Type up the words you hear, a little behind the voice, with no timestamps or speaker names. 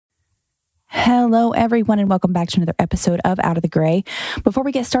Hello, everyone, and welcome back to another episode of Out of the Gray. Before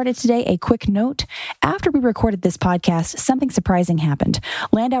we get started today, a quick note. After we recorded this podcast, something surprising happened.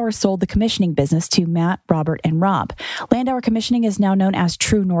 Landauer sold the commissioning business to Matt, Robert, and Rob. Landauer Commissioning is now known as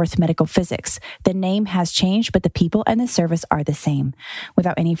True North Medical Physics. The name has changed, but the people and the service are the same.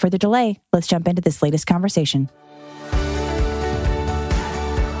 Without any further delay, let's jump into this latest conversation.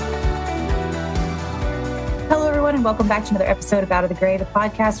 Hello, everyone, and welcome back to another episode of Out of the Gray, the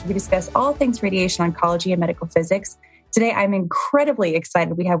podcast where we discuss all things radiation oncology and medical physics. Today, I'm incredibly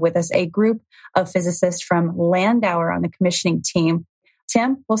excited. We have with us a group of physicists from Landauer on the commissioning team.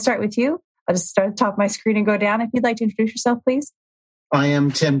 Tim, we'll start with you. I'll just start at the top of my screen and go down. If you'd like to introduce yourself, please. I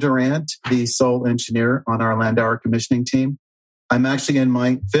am Tim Durant, the sole engineer on our Landauer commissioning team. I'm actually in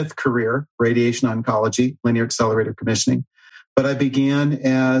my fifth career, radiation oncology, linear accelerator commissioning. But I began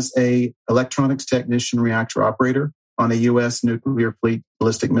as an electronics technician reactor operator on a U.S. nuclear fleet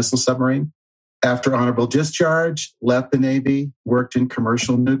ballistic missile submarine. After honorable discharge, left the Navy, worked in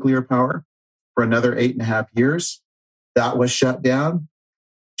commercial nuclear power for another 8.5 years. That was shut down.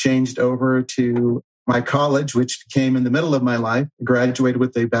 Changed over to my college, which came in the middle of my life. Graduated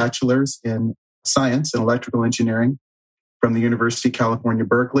with a bachelor's in science and electrical engineering from the University of California,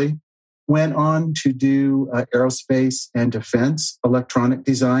 Berkeley. Went on to do aerospace and defense electronic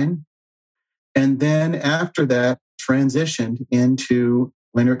design. And then after that, transitioned into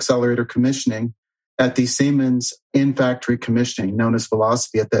linear accelerator commissioning at the Siemens in-factory commissioning, known as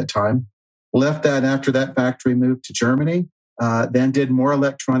Philosophy at that time. Left that after that factory, moved to Germany, then did more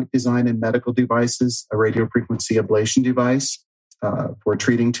electronic design in medical devices, a radiofrequency ablation device for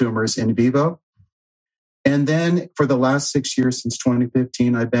treating tumors in vivo. And then for the last 6 years, since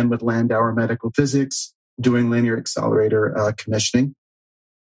 2015, I've been with Landauer Medical Physics doing linear accelerator commissioning.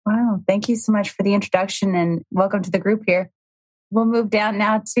 Wow. Thank you so much for the introduction and welcome to the group here. We'll move down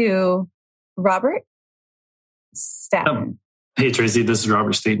now to Robert Staton. Hey, Tracy, this is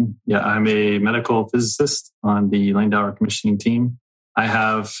Robert Staton. Yeah, I'm a medical physicist on the Landauer commissioning team. I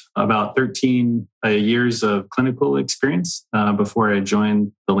have about 13 years of clinical experience before I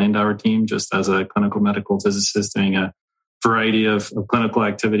joined the Landauer team, just as a clinical medical physicist doing a variety of clinical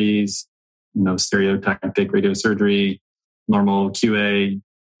activities, stereotactic radiosurgery, normal QA,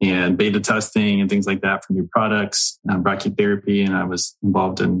 and beta testing and things like that for new products, brachytherapy, and I was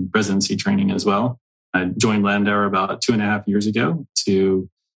involved in residency training as well. I joined Landauer about 2.5 years ago to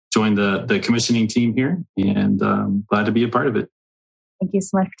join the commissioning team here, and glad to be a part of it. Thank you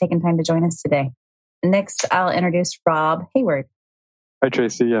so much for taking time to join us today. Next, I'll introduce Rob Hayward. Hi,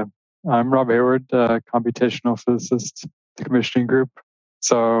 Tracy. Yeah, I'm Rob Hayward, computational physicist, the commissioning group.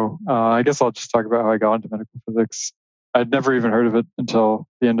 So I guess I'll just talk about how I got into medical physics. I'd never even heard of it until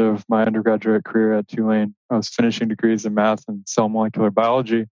the end of my undergraduate career at Tulane. I was finishing degrees in math and cell molecular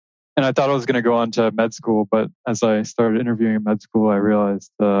biology. And I thought I was going to go on to med school. But as I started interviewing in med school, I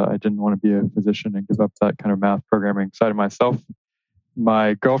realized I didn't want to be a physician and give up that kind of math programming side of myself.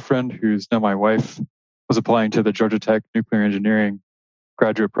 My girlfriend, who's now my wife, was applying to the Georgia Tech nuclear engineering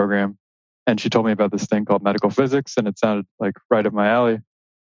graduate program. And she told me about this thing called medical physics, and it sounded like right up my alley.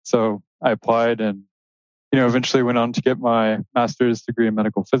 So I applied and, eventually went on to get my master's degree in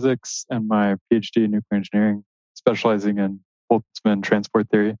medical physics and my PhD in nuclear engineering, specializing in Boltzmann transport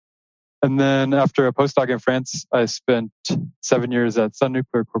theory. And then after a postdoc in France, I spent 7 years at Sun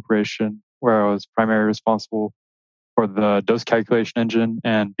Nuclear Corporation, where I was primarily responsible for the dose calculation engine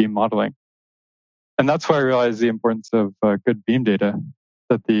and beam modeling. And that's why I realized the importance of good beam data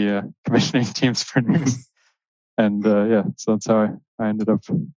that the commissioning teams produce. And so that's how I ended up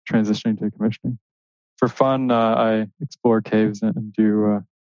transitioning to commissioning. For fun, I explore caves and do,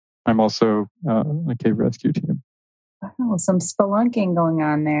 I'm also on a cave rescue team. Wow, some spelunking going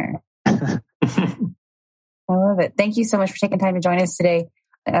on there. I love it. Thank you so much for taking time to join us today.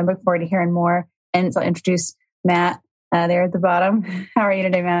 I look forward to hearing more. And so I'll introduce Matt there at the bottom. How are you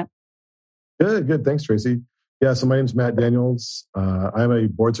today, Matt? Good. Thanks, Tracy. Yeah, so my name's Matt Daniels. I'm a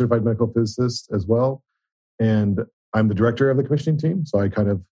board certified medical physicist as well. And I'm the director of the commissioning team. So I kind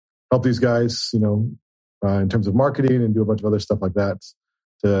of help these guys, in terms of marketing and do a bunch of other stuff like that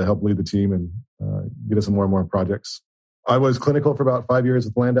to help lead the team and get us more and more projects. I was clinical for about 5 years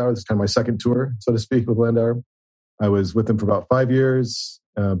with Landauer. This is kind of my second tour, so to speak, with Landauer. I was with them for about 5 years,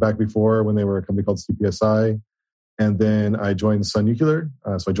 back before when they were a company called CPSI. And then I joined Sun Nuclear.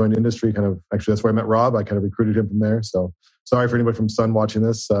 So I joined industry actually that's where I met Rob. I kind of recruited him from there. So sorry for anybody from Sun watching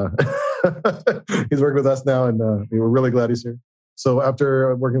this. He's working with us now and we're really glad he's here. So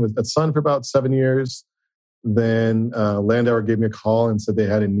after working at Sun for about 7 years, then Landauer gave me a call and said they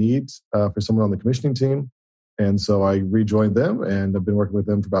had a need for someone on the commissioning team. And so I rejoined them, and I've been working with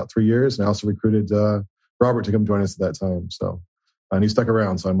them for about 3 years. And I also recruited Robert to come join us at that time. So, and he stuck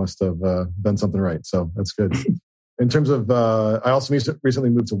around, so I must have done something right. So that's good. In terms of, I also recently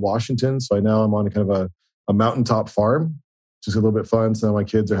moved to Washington. So now I'm on kind of a mountaintop farm, which is a little bit fun. So now my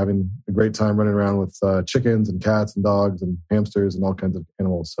kids are having a great time running around with chickens and cats and dogs and hamsters and all kinds of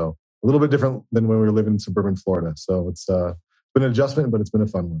animals. So a little bit different than when we were living in suburban Florida. So it's been an adjustment, but it's been a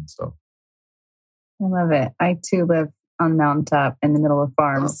fun one. So I love it. I too live on the mountaintop in the middle of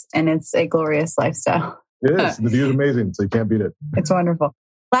farms, and it's a glorious lifestyle. It is. The view is amazing, so you can't beat it. It's wonderful.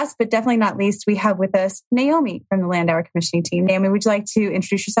 Last but definitely not least, we have with us Naomi from the Landauer Commissioning Team. Naomi, would you like to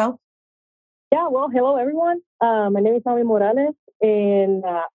introduce yourself? Yeah, well, hello, everyone. My name is Naomi Morales, and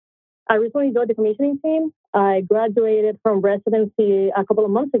I recently joined the commissioning team. I graduated from residency a couple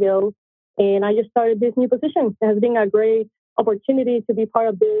of months ago, and I just started this new position. It has been a great opportunity to be part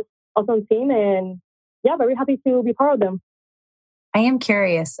of this awesome team, and yeah, very happy to be part of them. I am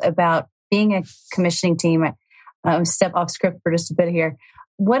curious about being a commissioning team. Step off script for just a bit here.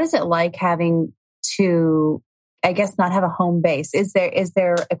 What is it like having to, I guess, not have a home base? Is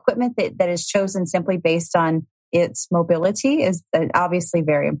there equipment that is chosen simply based on its mobility? Is obviously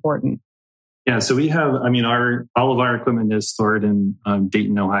very important. Yeah, so we have, all of our equipment is stored in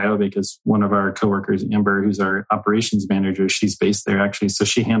Dayton, Ohio, because one of our coworkers, Amber, who's our operations manager, she's based there actually. So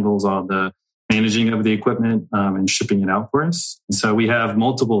she handles all the managing of the equipment and shipping it out for us. And so we have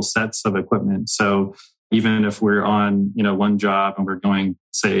multiple sets of equipment. So even if we're on, one job and we're going,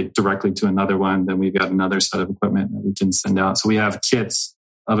 say, directly to another one, then we've got another set of equipment that we can send out. So we have kits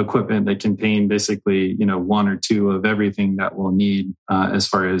of equipment that contain basically, one or two of everything that we'll need as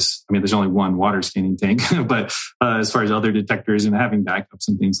far as, there's only one water scanning tank, but as far as other detectors and having backups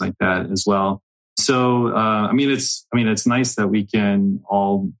and things like that as well. So, it's nice that we can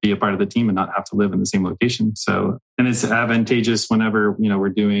all be a part of the team and not have to live in the same location. So, and it's advantageous whenever, we're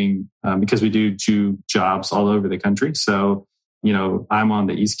doing, because we do jobs all over the country. So, I'm on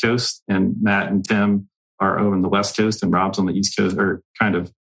the East Coast and Matt and Tim are over on the West Coast and Rob's on the East Coast, or kind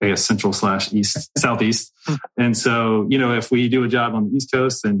of, I guess, central/east, southeast. And so, if we do a job on the East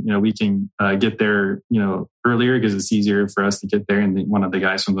Coast, then, we can get there, earlier because it's easier for us to get there. And one of the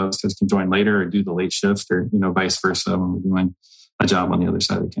guys from the West Coast can join later or do the late shift, or, vice versa when we're doing a job on the other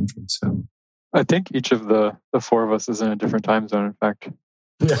side of the country. So I think each of the four of us is in a different time zone, in fact.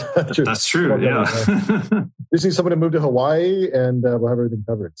 Yeah, true. That's true. Yeah. We just need someone to move to Hawaii and we'll have everything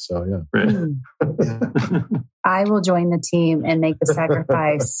covered. So, yeah. Right. I will join the team and make the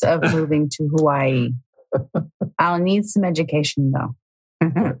sacrifice of moving to Hawaii. I'll need some education, though.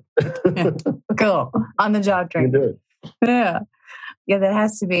 Cool. On the job training. You can do it. Yeah, that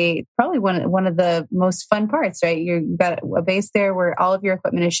has to be probably one of the most fun parts, right? You've got a base there where all of your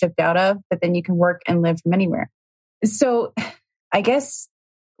equipment is shipped out of, but then you can work and live from anywhere. So I guess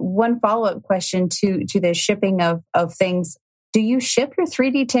one follow-up question to the shipping of things. Do you ship your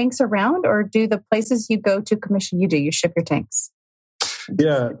 3D tanks around, or do the places you go to commission you ship your tanks?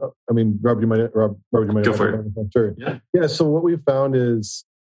 Yeah. Rob, you might go for it. Sure. Yeah. So what we found is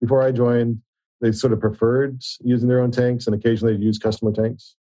before I joined, they sort of preferred using their own tanks and occasionally use customer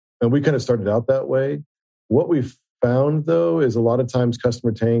tanks. And we kind of started out that way. What we've found though, is a lot of times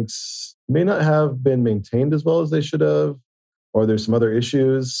customer tanks may not have been maintained as well as they should have, or there's some other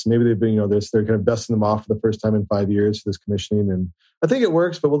issues. Maybe they've been, they're kind of dusting them off for the first time in 5 years for this commissioning. And I think it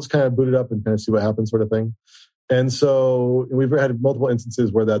works, but we'll just kind of boot it up and kind of see what happens, sort of thing. And so we've had multiple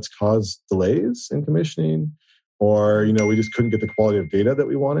instances where that's caused delays in commissioning, or, we just couldn't get the quality of data that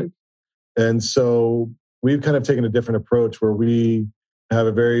we wanted. And so we've kind of taken a different approach where we have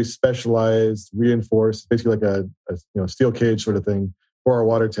a very specialized, reinforced, basically like a steel cage sort of thing for our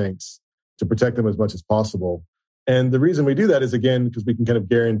water tanks to protect them as much as possible. And the reason we do that is, again, because we can kind of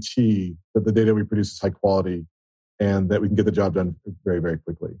guarantee that the data we produce is high quality and that we can get the job done very, very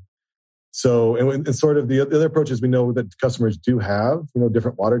quickly. So, and sort of the other approach is we know that customers do have,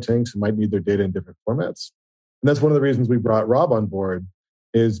 different water tanks and might need their data in different formats. And that's one of the reasons we brought Rob on board,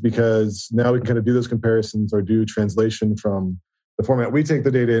 is because now we can kind of do those comparisons or do translation from the format we take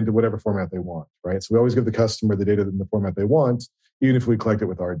the data into whatever format they want, right? So we always give the customer the data in the format they want, even if we collect it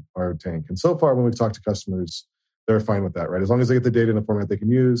with our tank. And so far, when we've talked to customers, they're fine with that, right? As long as they get the data in a format they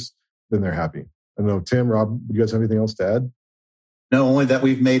can use, then they're happy. I don't know, Tim, Rob, do you guys have anything else to add? No, only that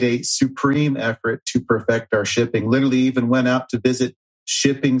we've made a supreme effort to perfect our shipping. Literally even went out to visit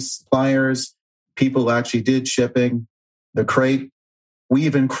shipping suppliers. People who actually did shipping. The crate, we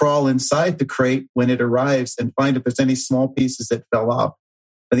even crawl inside the crate when it arrives and find if there's any small pieces that fell off.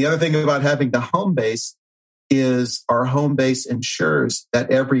 And the other thing about having the home base is our home base ensures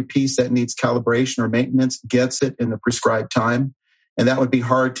that every piece that needs calibration or maintenance gets it in the prescribed time. And that would be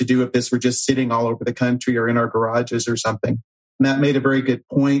hard to do if this were just sitting all over the country or in our garages or something. Matt made a very good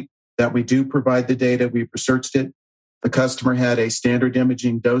point that we do provide the data. We've researched it. The customer had a standard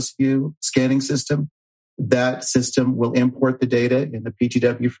imaging dose view scanning system. That system will import the data in the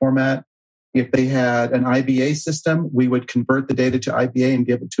PGW format. If they had an IBA system, we would convert the data to IBA and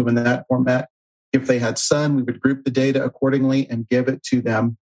give it to them in that format. If they had Sun, we would group the data accordingly and give it to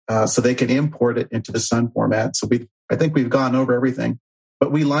them so they can import it into the Sun format. So I think we've gone over everything.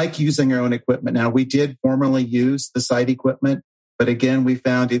 But we like using our own equipment now. We did formerly use the site equipment, but again, we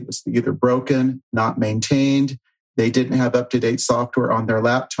found it was either broken, not maintained. They didn't have up-to-date software on their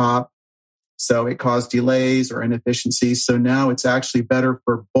laptop. So it caused delays or inefficiencies. So now it's actually better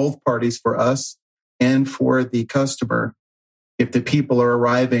for both parties, for us and for the customer, if the people are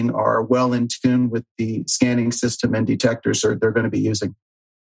arriving are well in tune with the scanning system and detectors they're going to be using.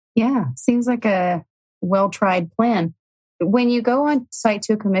 Yeah, seems like a well-tried plan. When you go on site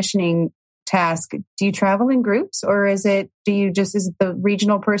to a commissioning task, do you travel in groups, or is it the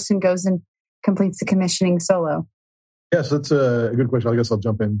regional person goes and completes the commissioning solo? Yes, that's a good question. I guess I'll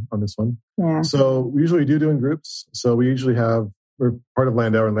jump in on this one. Yeah. So we usually do in groups. So we're part of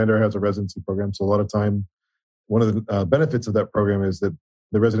Landauer, and Landauer has a residency program. So a lot of time, one of the benefits of that program is that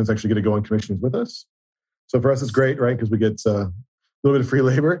the residents actually get to go on commissionings with us. So for us, it's great, right? Because we get a little bit of free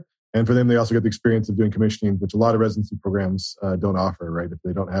labor. And for them, they also get the experience of doing commissioning, which a lot of residency programs don't offer, right? If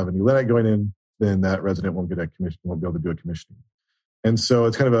they don't have any Linux going in, then that resident won't get a commission, won't be able to do a commissioning. And so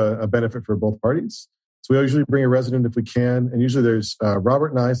it's kind of a benefit for both parties. So we usually bring a resident if we can. And usually there's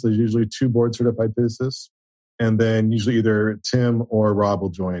Robert and I, so there's usually 2 board certified physicists. And then usually either Tim or Rob will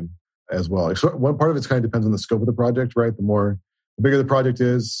join as well. So one part of it kind of depends on the scope of the project, right? The bigger the project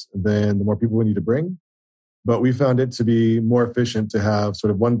is, then the more people we need to bring. But we found it to be more efficient to have sort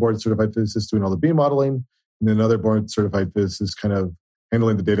of one board certified physicist doing all the beam modeling, and then another board certified physicist kind of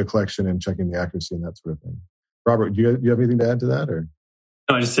handling the data collection and checking the accuracy and that sort of thing. Robert, do you have anything to add to that? Or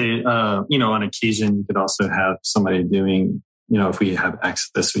no, I just say, on occasion, you could also have somebody doing, if we have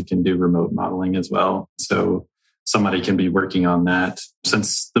access, we can do remote modeling as well. So somebody can be working on that.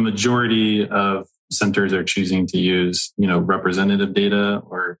 Since the majority of centers are choosing to use, representative data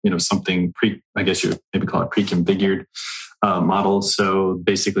or, something I guess you would maybe call it pre-configured models. So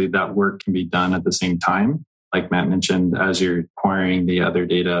basically that work can be done at the same time, like Matt mentioned, as you're acquiring the other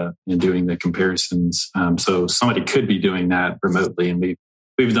data and doing the comparisons. So somebody could be doing that remotely, and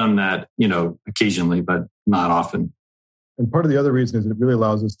we've done that, occasionally, but not often. And part of the other reason is it really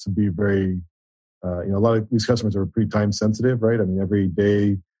allows us to be very, a lot of these customers are pretty time sensitive, right? I mean, every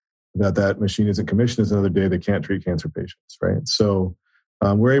day that machine isn't commissioned is another day they can't treat cancer patients, right? So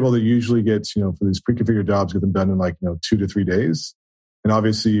we're able to usually get, for these pre-configured jobs, get them done in 2 to 3 days. And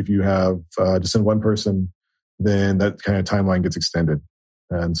obviously, if you have just send one person, then that kind of timeline gets extended.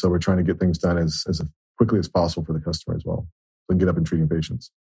 And so we're trying to get things done as quickly as possible for the customer as well, so we can get up and treating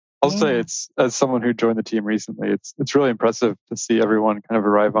patients. I'll say it's, as someone who joined the team recently, it's really impressive to see everyone kind of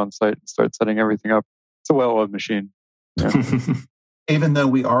arrive on site and start setting everything up. It's a well-oiled machine. Yeah. Even though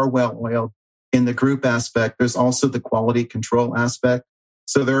we are well-oiled in the group aspect, there's also the quality control aspect.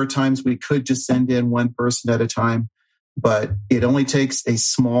 So there are times we could just send in one person at a time, but it only takes a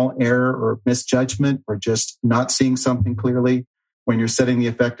small error or misjudgment or just not seeing something clearly when you're setting the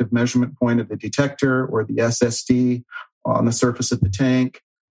effective measurement point of the detector or the SSD on the surface of the tank,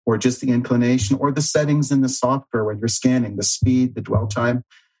 or just the inclination or the settings in the software when you're scanning, the speed, the dwell time.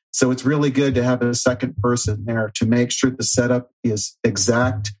 So it's really good to have a second person there to make sure the setup is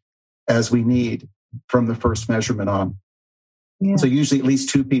exact as we need from the first measurement on. Yeah. So usually at least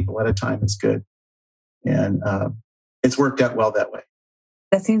 2 people at a time is good. And it's worked out well that way.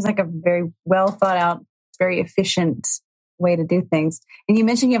 That seems like a very well thought out, very efficient way to do things. And you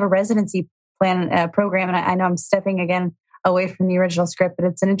mentioned you have a residency program, and I know I'm stepping again away from the original script, but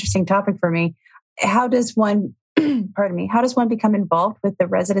it's an interesting topic for me. How does one how does one become involved with the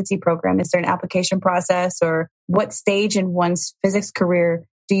residency program? Is there an application process, or what stage in one's physics career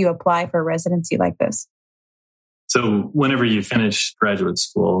do you apply for a residency like this? So whenever you finish graduate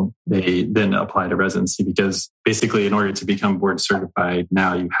school, they then apply to residency, because basically in order to become board certified,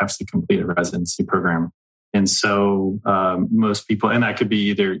 now you have to complete a residency program. And so most people, and that could be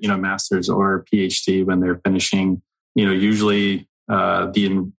either, master's or PhD when they're finishing, usually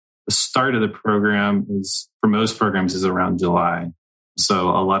the start of the program is, for most programs, is around July. So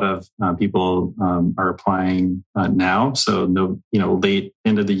a lot of people are applying now. So late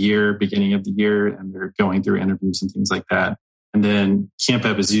end of the year, beginning of the year, and they're going through interviews and things like that. And then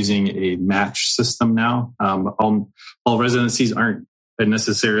CampEP is using a match system now. All residencies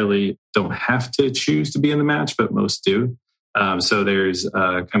don't have to choose to be in the match, but most do. So there's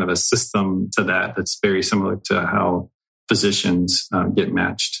kind of a system to that that's very similar to how physicians get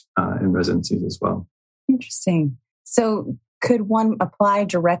matched in residencies as well. Interesting. So could one apply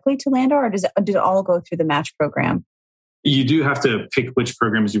directly to Landauer, or does it all go through the match program? You do have to pick which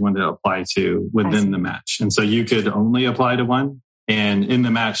programs you want to apply to within the match. And so you could only apply to one. And in the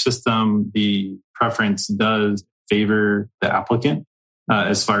match system, the preference does favor the applicant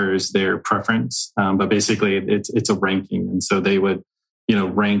as far as their preference. But basically, it's a ranking. And so they would,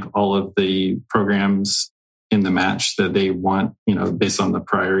 rank all of the programs in the match that they want, based on the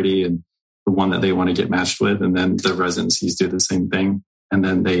priority and the one that they want to get matched with. And then the residencies do the same thing. And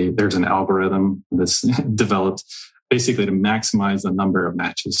then there's an algorithm that's developed basically to maximize the number of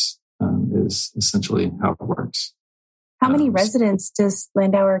matches is essentially how it works. How many residents does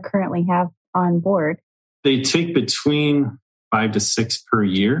Landauer currently have on board? They take between 5 to 6 per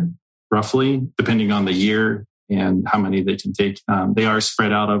year, roughly, depending on the year and how many they can take. They are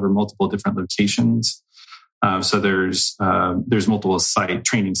spread out over multiple different locations. So there's multiple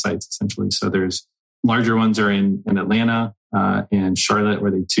training sites, essentially. So there's larger ones are in Atlanta and Charlotte,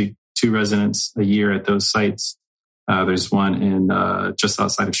 where they take 2 residents a year at those sites. There's one in just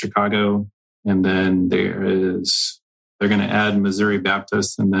outside of Chicago, and then they're going to add Missouri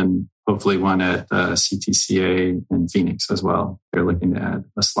Baptist, and then hopefully one at CTCA in Phoenix as well. They're looking to add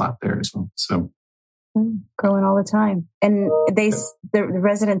a slot there as well. So growing all the time, and the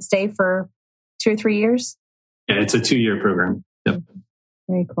residents stay for 2 or 3 years. Yeah, it's a 2-year program. Yep.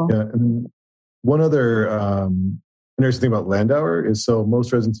 Very cool. Yeah, and one other interesting thing about Landauer is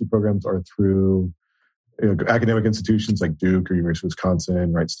most residency programs are through academic institutions like Duke or University of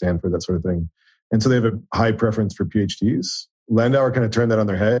Wisconsin, right, Stanford, that sort of thing. And so they have a high preference for PhDs. Landauer kind of turned that on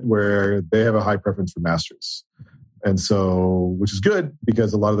their head, where they have a high preference for masters. And so, which is good,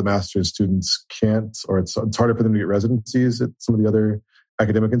 because a lot of the master's students can't, or it's harder for them to get residencies at some of the other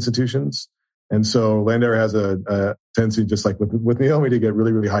academic institutions. And so Landauer has a tendency, just like with Naomi, to get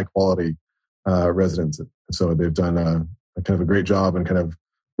really, really high quality residents. So they've done a kind of a great job in kind of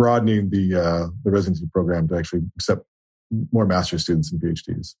broadening the residency program to actually accept more master's students and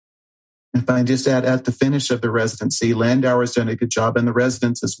PhDs. If I just add, at the finish of the residency, Landauer has done a good job, and the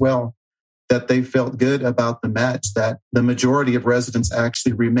residents as well, that they felt good about the match, that the majority of residents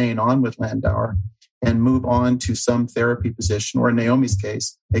actually remain on with Landauer and move on to some therapy position, or in Naomi's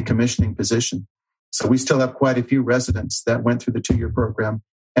case, a commissioning position. So we still have quite a few residents that went through the 2-year program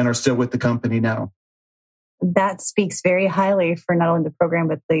and are still with the company now. That speaks very highly for not only the program,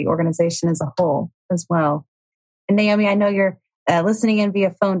 but the organization as a whole as well. And Naomi, I know you're listening in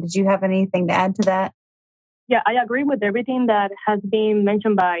via phone. Did you have anything to add to that? Yeah, I agree with everything that has been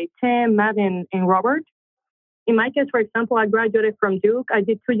mentioned by Tim, Matt, and Robert. In my case, for example, I graduated from Duke. I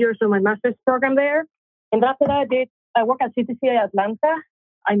did 2 years of my master's program there. And after that, I worked at CTCA Atlanta.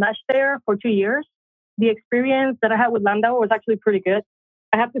 I matched there for 2 years. The experience that I had with Landauer was actually pretty good.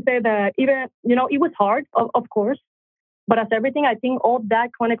 I have to say that even, it was hard, of course. But as everything, I think all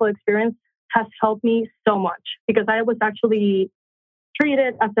that clinical experience has helped me so much, because I was actually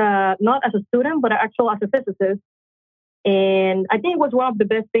treated not as a student, but actually as a physicist. And I think it was one of the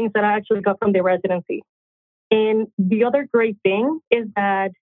best things that I actually got from the residency. And the other great thing is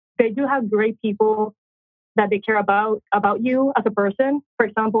that they do have great people that they care about you as a person. For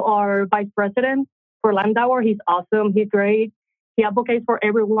example, our vice president for Landauer, he's awesome. He's great. He advocates for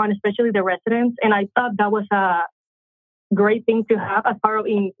everyone, especially the residents. And I thought that was a great thing to have as part of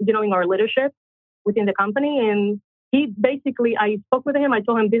in our leadership within the company. And I spoke with him. I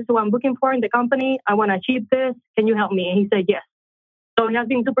told him, this is what I'm looking for in the company. I want to achieve this. Can you help me? And he said, yes. So he has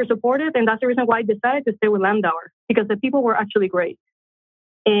been super supportive. And that's the reason why I decided to stay with Landauer, because the people were actually great.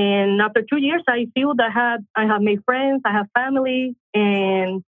 And after 2 years, I feel that I have made friends, I have family,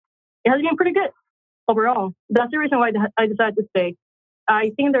 and it has been pretty good overall. That's the reason why I decided to stay.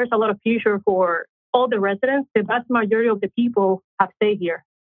 I think there's a lot of future for all the residents. The vast majority of the people have stayed here.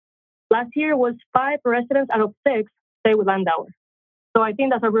 Last year was 5 residents out of 6 stay with Landauer. So I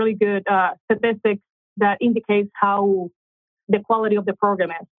think that's a really good statistic that indicates how the quality of the program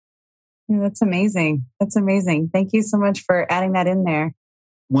is. Yeah, that's amazing. That's amazing. Thank you so much for adding that in there.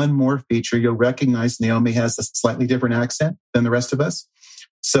 One more feature, you'll recognize Naomi has a slightly different accent than the rest of us.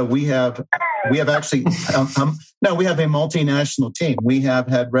 So we have actually, we have a multinational team. We have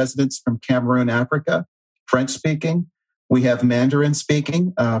had residents from Cameroon, Africa, French speaking. We have Mandarin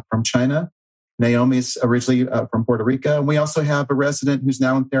speaking from China. Naomi's originally from Puerto Rico. And we also have a resident who's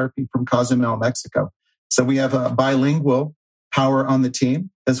now in therapy from Cozumel, Mexico. So we have a bilingual power on the team,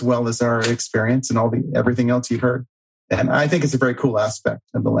 as well as our experience and everything else you've heard. And I think it's a very cool aspect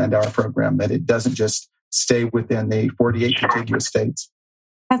of the Landauer program that it doesn't just stay within the 48 contiguous states.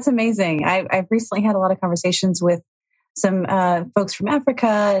 That's amazing. I've recently had a lot of conversations with some folks from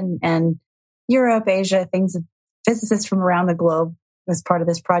Africa and Europe, Asia, physicists from around the globe as part of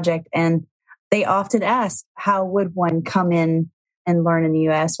this project. And they often ask, how would one come in and learn in the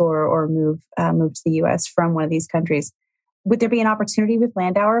U.S. or move to the U.S. from one of these countries? Would there be an opportunity with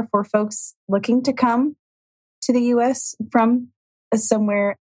Landauer for folks looking to come to the U.S. from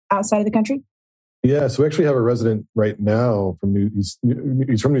somewhere outside of the country? Yeah, so we actually have a resident right now he's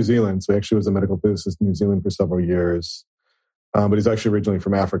from New Zealand. So he actually was a medical physicist in New Zealand for several years, but he's actually originally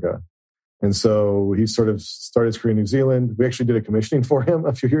from Africa. And so he sort of started his career in New Zealand. We actually did a commissioning for him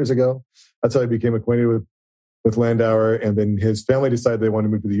a few years ago. That's how I became acquainted with Landauer. And then his family decided they wanted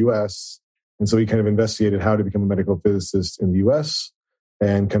to move to the U.S. And so he kind of investigated how to become a medical physicist in the U.S.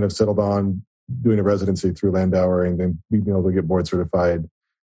 and kind of settled on doing a residency through Landauer and then being able to get board certified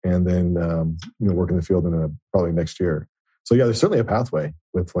and then work in the field in probably next year. So yeah, there's certainly a pathway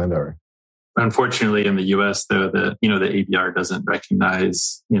with Landauer. Unfortunately, in the U.S., though, the ABR doesn't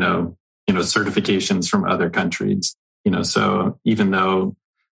recognize certifications from other countries. So even though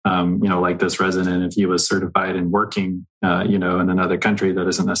like this resident, if he was certified and working in another country, that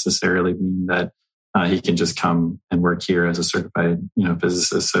doesn't necessarily mean that he can just come and work here as a certified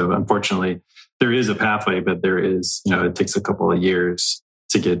physicist. So unfortunately, there is a pathway, but there is it takes a couple of years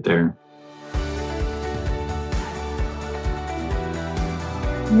to get there.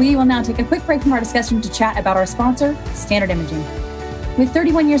 We will now take a quick break from our discussion to chat about our sponsor, Standard Imaging. With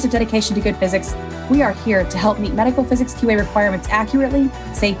 31 years of dedication to good physics, we are here to help meet medical physics QA requirements accurately,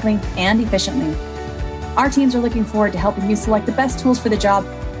 safely, and efficiently. Our teams are looking forward to helping you select the best tools for the job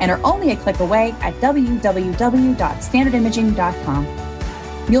and are only a click away at www.standardimaging.com.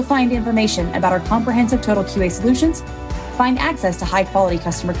 You'll find information about our comprehensive total QA solutions, find access to high-quality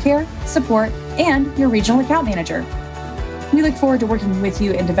customer care, support, and your regional account manager. We look forward to working with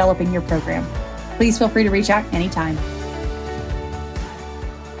you in developing your program. Please feel free to reach out anytime.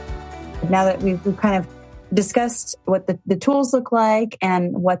 Now that we've kind of discussed what the tools look like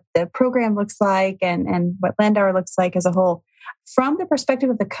and what the program looks like and what Landauer looks like as a whole, from the perspective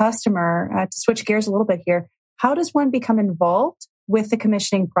of the customer, to switch gears a little bit here, how does one become involved with the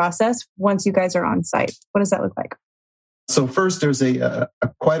commissioning process once you guys are on site? What does that look like? So first, there's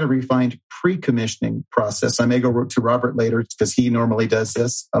quite a refined pre-commissioning process. I may go to Robert later because he normally does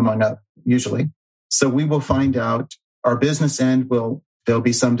this usually. So we will find out our business end there'll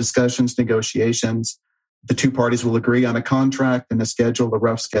be some discussions, negotiations. The two parties will agree on a contract and a schedule, a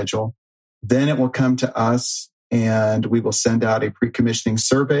rough schedule. Then it will come to us and we will send out a pre-commissioning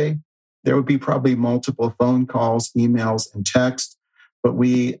survey. There would be probably multiple phone calls, emails, and text, but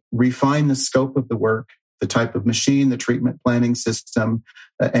we refine the scope of the work, the type of machine, the treatment planning system,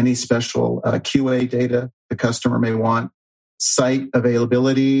 any special QA data the customer may want, site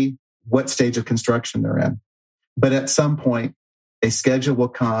availability, what stage of construction they're in. But at some point, a schedule will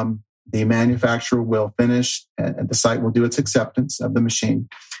come, the manufacturer will finish, and the site will do its acceptance of the machine,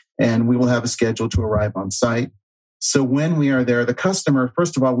 and we will have a schedule to arrive on site. So when we are there, the customer,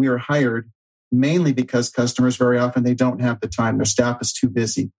 first of all, we are hired mainly because customers very often, they don't have the time. Their staff is too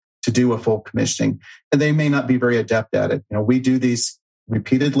busy to do a full commissioning, and they may not be very adept at it. We do these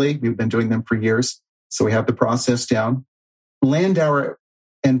repeatedly. We've been doing them for years, so we have the process down. Landauer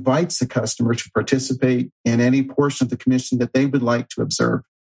invites the customer to participate in any portion of the commission that they would like to observe.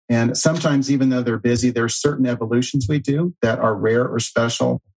 And sometimes, even though they're busy, there are certain evolutions we do that are rare or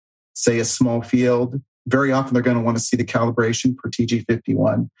special, say a small field. Very often, they're going to want to see the calibration for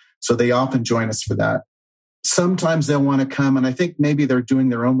TG51. So they often join us for that. Sometimes they'll want to come, and I think maybe they're doing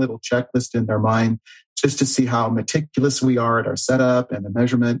their own little checklist in their mind just to see how meticulous we are at our setup and the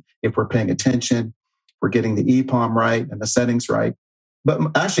measurement, if we're paying attention, if we're getting the EPOM right and the settings right.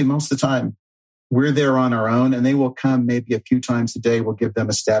 But actually, most of the time, we're there on our own, and they will come maybe a few times a day. We'll give them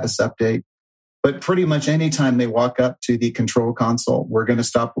a status update. But pretty much anytime they walk up to the control console, we're going to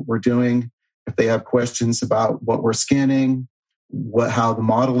stop what we're doing. If they have questions about what we're scanning, how the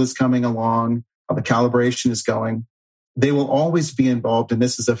model is coming along, how the calibration is going, they will always be involved. And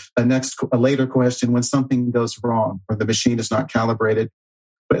this is a later question when something goes wrong or the machine is not calibrated.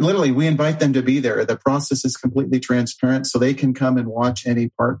 But literally, we invite them to be there. The process is completely transparent, so they can come and watch any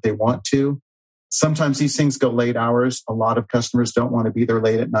part they want to. Sometimes these things go late hours. A lot of customers don't want to be there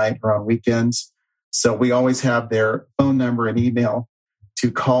late at night or on weekends. So we always have their phone number and email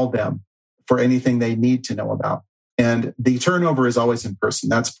to call them for anything they need to know about. And the turnover is always in person.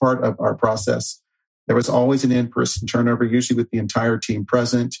 That's part of our process. There was always an in-person turnover, usually with the entire team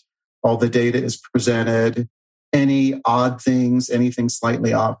present. All the data is presented. Any odd things, anything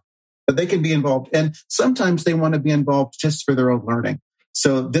slightly off, but they can be involved. And sometimes they want to be involved just for their own learning.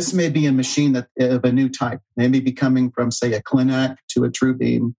 So this may be a machine that of a new type. They may be coming from, say, a Clinac to a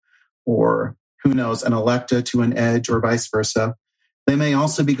TrueBeam, or who knows, an Electa to an Edge, or vice versa. They may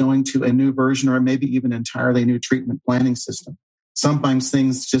also be going to a new version, or maybe even entirely new treatment planning system. Sometimes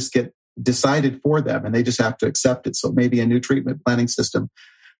things just get decided for them and they just have to accept it. So it may be a new treatment planning system.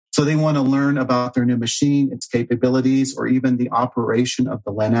 So they want to learn about their new machine, its capabilities, or even the operation of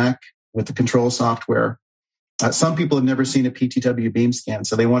the LINAC with the control software. Some people have never seen a PTW beam scan,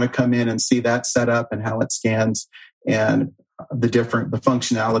 so they want to come in and see that setup and how it scans and the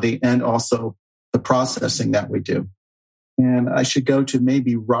functionality and also the processing that we do. And I should go to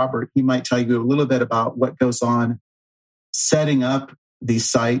maybe Robert. He might tell you a little bit about what goes on setting up the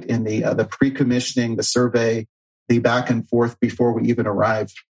site in the pre-commissioning, the survey, the back and forth before we even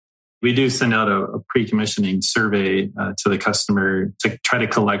arrive. We do send out a pre-commissioning survey to the customer to try to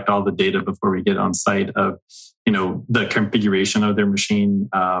collect all the data before we get on site of, the configuration of their machine,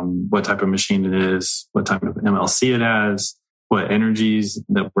 what type of machine it is, what type of MLC it has, what energies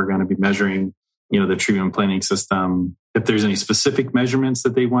that we're going to be measuring, the treatment planning system. If there's any specific measurements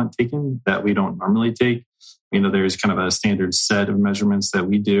that they want taken that we don't normally take, there's kind of a standard set of measurements that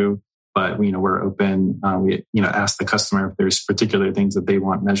we do. But, we're open. We, ask the customer if there's particular things that they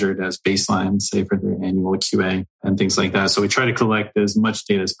want measured as baseline, say for their annual QA and things like that. So we try to collect as much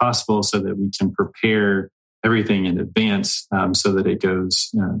data as possible so that we can prepare everything in advance so that it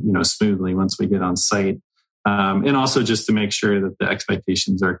goes, smoothly once we get on site. And also just to make sure that the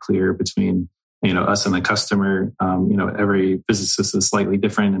expectations are clear between, us and the customer. Every physicist is slightly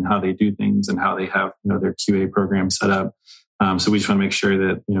different in how they do things and how they have, their QA program set up. So we just want to make sure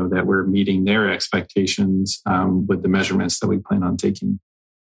that, that we're meeting their expectations with the measurements that we plan on taking.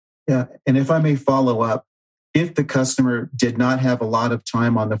 Yeah. And if I may follow up, if the customer did not have a lot of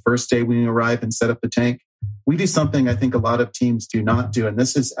time on the first day when you arrive and set up the tank, we do something I think a lot of teams do not do. And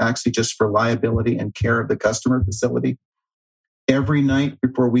this is actually just for liability and care of the customer facility. Every night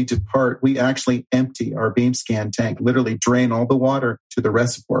before we depart, we actually empty our beam scan tank, literally drain all the water to the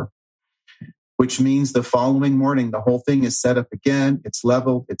reservoir, which means the following morning, the whole thing is set up again. It's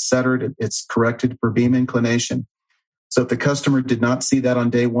leveled, it's centered, it's corrected for beam inclination. So if the customer did not see that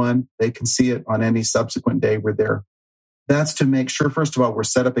on day one, they can see it on any subsequent day we're there. That's to make sure, first of all, we're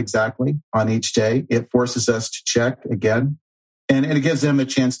set up exactly on each day. It forces us to check again, and it gives them a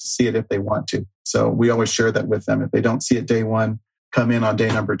chance to see it if they want to. So we always share that with them. If they don't see it day one, come in on day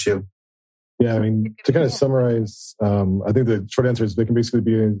number 2. Yeah, I mean, to kind of summarize, I think the short answer is they can basically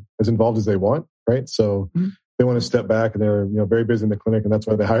be as involved as they want, right? So they want to step back, and they're very busy in the clinic, and that's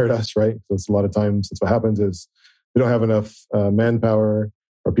why they hired us, right? So it's a lot of times that's what happens is they don't have enough manpower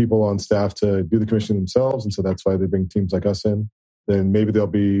or people on staff to do the commissioning themselves, and so that's why they bring teams like us in. Then maybe they'll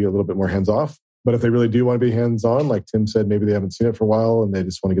be a little bit more hands off. But if they really do want to be hands on, like Tim said, maybe they haven't seen it for a while and they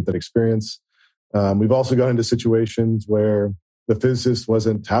just want to get that experience. We've also gotten into situations where the physicist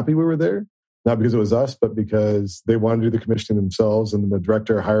wasn't happy we were there. Not because it was us, but because they wanted to do the commissioning themselves, and the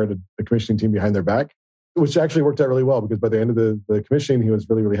director hired a commissioning team behind their back, which actually worked out really well because by the end of the commissioning, he was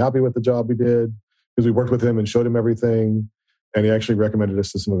really, really happy with the job we did because we worked with him and showed him everything, and he actually recommended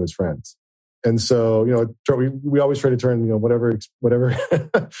us to some of his friends. And so, we always try to turn, whatever. You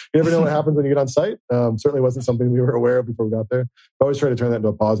never know what happens when you get on site. Certainly wasn't something we were aware of before we got there. We always try to turn that into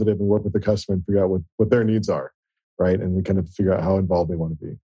a positive and work with the customer and figure out what their needs are, right? And we kind of figure out how involved they want to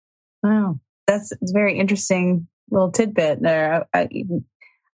be. Wow. That's a very interesting little tidbit there. I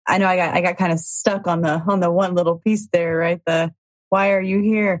know I got kind of stuck on the one little piece there, right? The why are you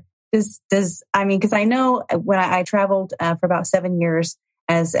here? Because I know when I traveled for about 7 years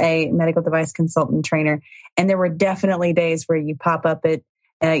as a medical device consultant trainer, and there were definitely days where you pop up at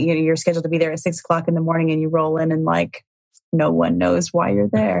you're scheduled to be there at 6:00 in the morning, and you roll in and like no one knows why you're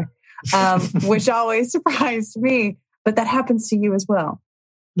there, which always surprised me. But that happens to you as well.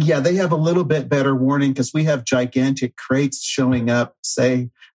 Yeah, they have a little bit better warning because we have gigantic crates showing up, say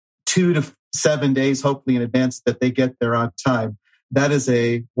 2 to 7 days, hopefully in advance, that they get there on time. That is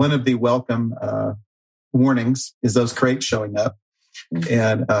one of the welcome warnings is those crates showing up.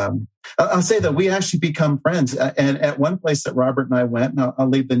 And I'll say that we actually become friends. And at one place that Robert and I went, and I'll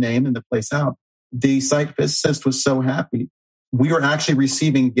leave the name and the place out, the site physicist was so happy. We were actually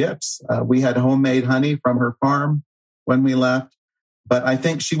receiving gifts. We had homemade honey from her farm when we left. But I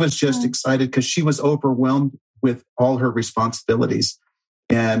think she was just excited because she was overwhelmed with all her responsibilities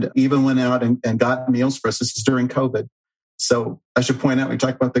and even went out and got meals for us. This is during COVID. So I should point out, we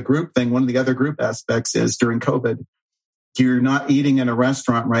talked about the group thing. One of the other group aspects is during COVID, you're not eating in a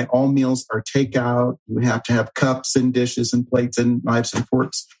restaurant, right? All meals are takeout. You have to have cups and dishes and plates and knives and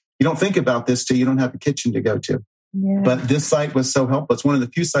forks. You don't think about this till you don't have a kitchen to go to. Yeah. But this site was so helpful. It's one of the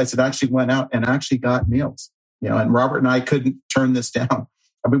few sites that actually went out and actually got meals. And Robert and I couldn't turn this down.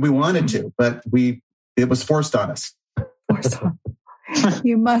 I mean, we wanted to, but it was forced on us.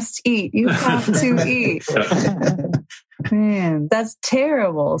 You must eat. You have to eat. Man, that's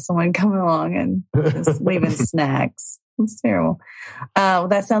terrible. Someone coming along and just leaving snacks. It's terrible. Well,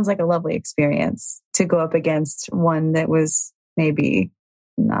 that sounds like a lovely experience to go up against one that was maybe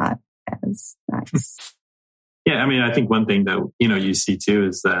not as nice. Yeah, I mean, I think one thing that, you see too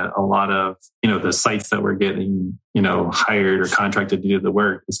is that a lot of, the sites that we're getting, hired or contracted to do the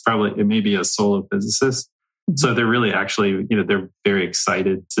work it may be a solo physicist. So they're really actually, they're very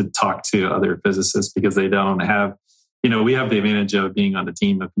excited to talk to other physicists because they don't have, we have the advantage of being on a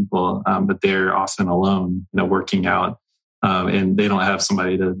team of people, but they're often alone, working out. And they don't have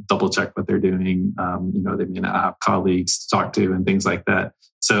somebody to double check what they're doing. They may not have colleagues to talk to and things like that.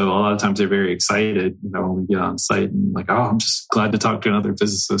 So a lot of times they're very excited, when we get on site and like, oh, I'm just glad to talk to another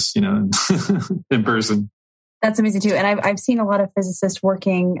physicist, in person. That's amazing too. And I've seen a lot of physicists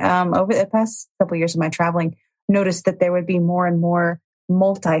working over the past couple of years of my traveling, noticed that there would be more and more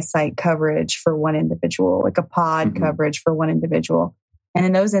multi-site coverage for one individual, like a pod coverage for one individual. And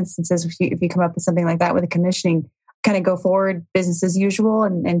in those instances, if you come up with something like that with a commissioning, kind of go forward business as usual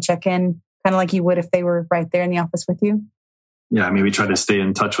and check in kind of like you would if they were right there in the office with you. Yeah, I mean, we try to stay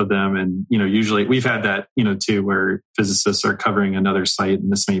in touch with them. And, usually we've had that, too, where physicists are covering another site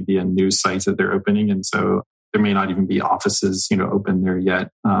and this may be a new site that they're opening. And so there may not even be offices, open there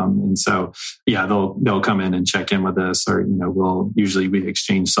yet. And so, yeah, they'll come in and check in with us or, we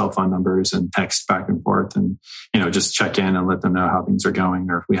exchange cell phone numbers and text back and forth and, just check in and let them know how things are going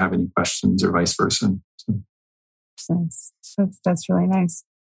or if we have any questions or vice versa. So. Nice. That's really nice.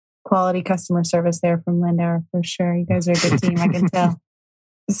 Quality customer service there from Landauer for sure. You guys are a good team, I can tell.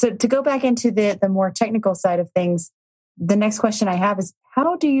 So to go back into the more technical side of things, the next question I have is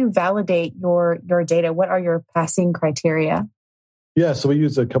how do you validate your data? What are your passing criteria? Yeah, so we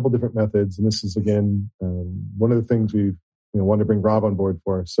use a couple different methods, and this is again one of the things we've wanted to bring Rob on board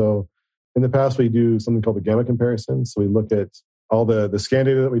for. So in the past, we do something called the gamma comparison. So we look at all the scan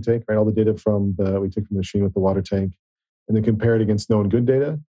data that we take, right? All the data we take from the machine with the water tank, and then compare it against known good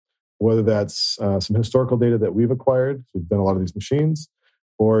data, whether that's some historical data that we've acquired. So we've done a lot of these machines,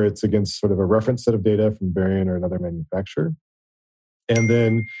 or it's against sort of a reference set of data from Varian or another manufacturer. And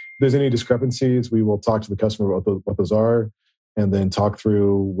then if there's any discrepancies, we will talk to the customer about what those are, and then talk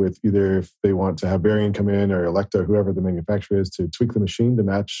through with either if they want to have Varian come in or Elekta, whoever the manufacturer is, to tweak the machine to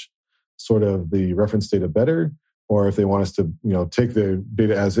match sort of the reference data better, or if they want us to take the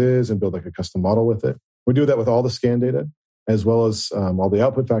data as is and build like a custom model with it. We do that with all the scan data, as well as all the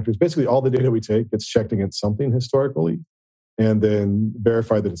output factors. Basically, all the data we take gets checked against something historically, and then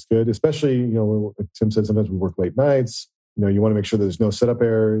verify that it's good. Especially, like Tim said, sometimes we work late nights. You want to make sure there's no setup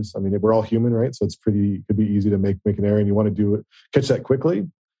errors. I mean, we're all human, right? So could be easy to make an error, and you want to catch that quickly,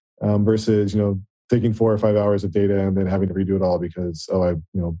 versus taking 4 or 5 hours of data and then having to redo it all because I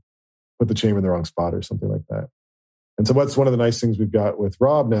put the chamber in the wrong spot or something like that. And so that's one of the nice things we've got with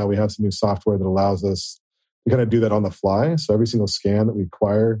Rob now. We have some new software that allows us to kind of do that on the fly. So every single scan that we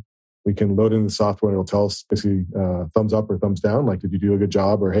acquire, we can load in the software and it'll tell us basically thumbs up or thumbs down, like, did you do a good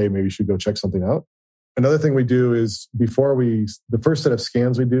job? Or, hey, maybe you should go check something out. Another thing we do is the first set of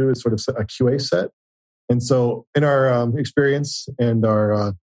scans we do is sort of a QA set. And so in our experience and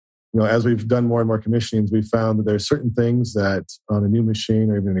our, as we've done more and more commissionings, we've found that there are certain things that on a new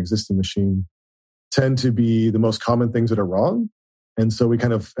machine or even an existing machine tend to be the most common things that are wrong. And so we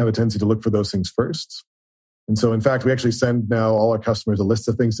kind of have a tendency to look for those things first. And so, in fact, we actually send now all our customers a list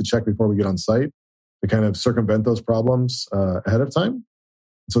of things to check before we get on site to kind of circumvent those problems ahead of time.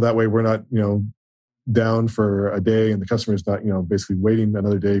 So that way we're not, down for a day and the customer's not, basically waiting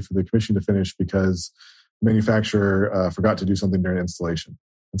another day for the commission to finish because the manufacturer forgot to do something during installation.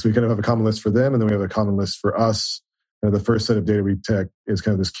 And so we kind of have a common list for them, and then we have a common list for us. The first set of data we take is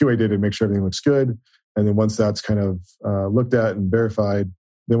kind of this QA data to make sure everything looks good. And then once that's kind of looked at and verified,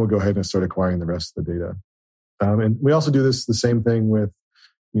 then we'll go ahead and start acquiring the rest of the data. And we also do the same thing with,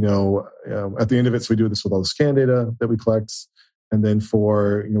 at the end of it, so we do this with all the scan data that we collect. And then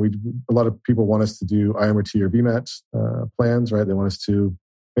for, a lot of people want us to do IMRT or VMAT plans, right? They want us to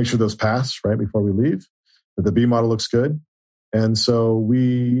make sure those pass, right, before we leave, that the B model looks good. And so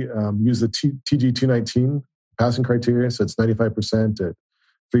we use the TG219 passing criteria. So it's 95% at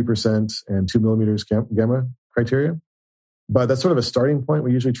 3% and 2 millimeters gamma criteria. But that's sort of a starting point.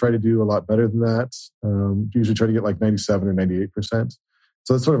 We usually try to do a lot better than that. Usually try to get like 97 or 98%.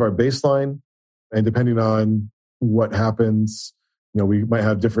 So that's sort of our baseline. And depending on what happens, we might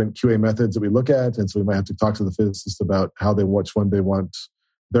have different QA methods that we look at. And so we might have to talk to the physicists about which one they're going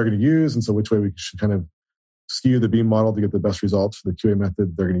to use. And so which way we should kind of skew the beam model to get the best results for the QA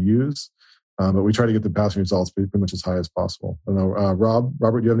method they're going to use. But we try to get the passing results pretty much as high as possible. I don't know,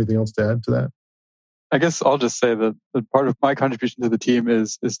 Robert, do you have anything else to add to that? I guess I'll just say that part of my contribution to the team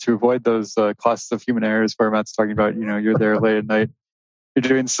is to avoid those classes of human errors where Matt's talking about, you're there late at night, you're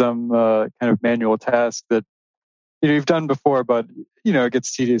doing some kind of manual task that you've done before, but it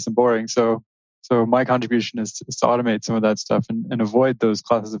gets tedious and boring. So my contribution is to automate some of that stuff and avoid those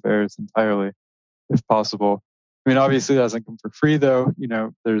classes of errors entirely, if possible. I mean, obviously, that doesn't come for free, though.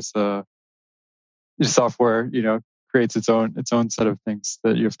 There's software, creates its own set of things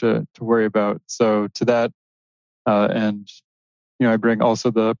that you have to worry about. So to that, and I bring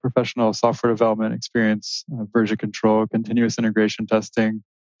also the professional software development experience, version control, continuous integration testing,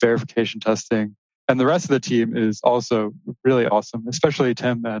 verification testing. And the rest of the team is also really awesome, especially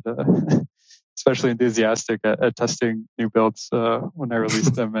Tim, especially enthusiastic at testing new builds when I release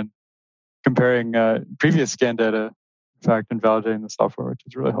them and comparing previous scan data, in fact, and validating the software, which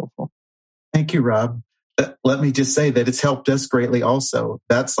is really helpful. Thank you, Rob. Let me just say that it's helped us greatly also.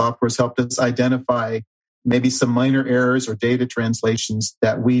 That software has helped us identify maybe some minor errors or data translations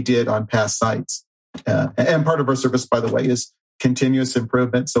that we did on past sites. And part of our service, by the way, is continuous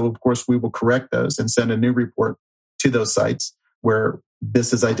improvement. So, of course, we will correct those and send a new report to those sites where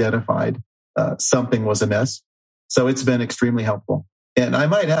this is identified something was amiss. So it's been extremely helpful. And I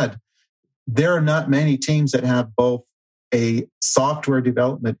might add, there are not many teams that have both a software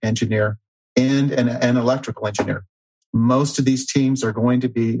development engineer and an electrical engineer. Most of these teams are going to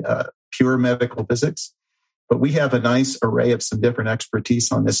be pure medical physics, but we have a nice array of some different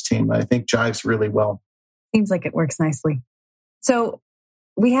expertise on this team that I think jives really well. Seems like it works nicely. So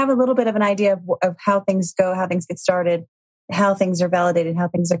we have a little bit of an idea of how things go, how things get started, how things are validated, how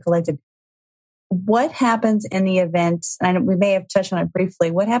things are collected. What happens in the event, and we may have touched on it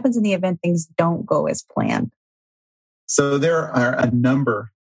briefly, what happens in the event things don't go as planned? So there are a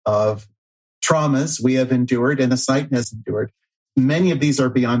number of traumas we have endured and the site has endured. Many of these are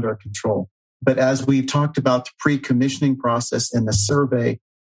beyond our control. But as we've talked about the pre-commissioning process and the survey,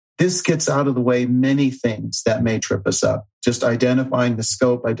 this gets out of the way many things that may trip us up. Just identifying the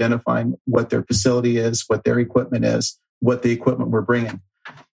scope, identifying what their facility is, what their equipment is, what the equipment we're bringing.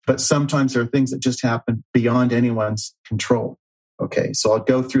 But sometimes there are things that just happen beyond anyone's control. Okay, so I'll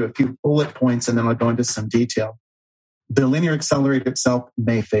go through a few bullet points and then I'll go into some detail. The linear accelerator itself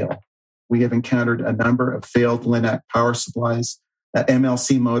may fail. We have encountered a number of failed LINAC power supplies,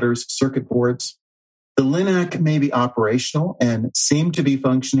 MLC motors, circuit boards. The LINAC may be operational and seem to be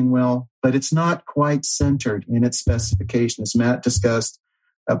functioning well, but it's not quite centered in its specification. As Matt discussed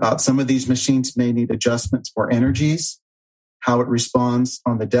about some of these machines may need adjustments for energies, how it responds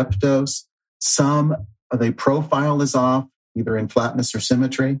on the depth dose. Some of the profile is off, either in flatness or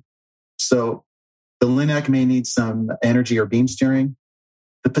symmetry. So the LINAC may need some energy or beam steering.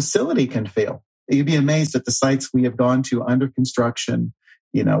 The facility can fail. You'd be amazed at the sites we have gone to under construction,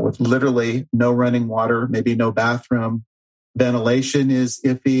 with literally no running water, maybe no bathroom. Ventilation is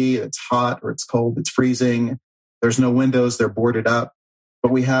iffy. It's hot or it's cold. It's freezing. There's no windows. They're boarded up.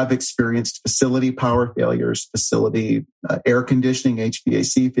 But we have experienced facility power failures, facility air conditioning,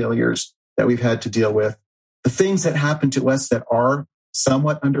 HVAC failures that we've had to deal with. The things that happen to us that are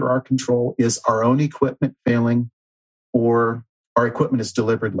somewhat under our control is our own equipment failing or our equipment is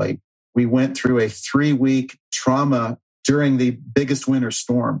delivered late. We went through a 3-week trauma during the biggest winter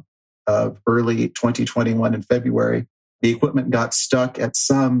storm of early 2021 in February. The equipment got stuck at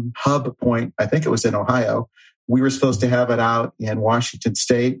some hub point. I think it was in Ohio. We were supposed to have it out in Washington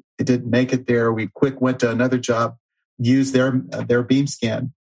State. It didn't make it there. We went to another job, used their beam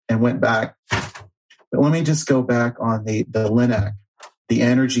scan and went back. But let me just go back on the LINAC, the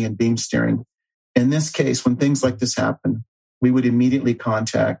energy and beam steering. In this case, when things like this happen, we would immediately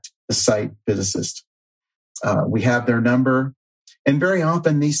contact the site physicist. We have their number. And very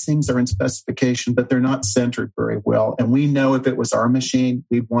often these things are in specification, but they're not centered very well. And we know if it was our machine,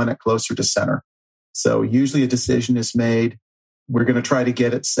 we'd want it closer to center. So usually a decision is made. We're going to try to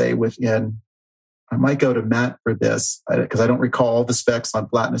get it, say, within, I might go to Matt for this because I don't recall all the specs on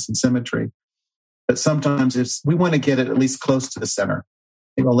flatness and symmetry. But sometimes we want to get it at least close to the center.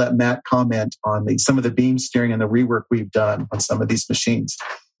 Maybe I'll let Matt comment on some of the beam steering and the rework we've done on some of these machines.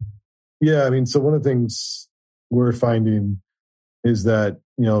 Yeah, so one of the things we're finding is that,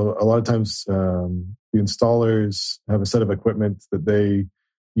 a lot of times the installers have a set of equipment that they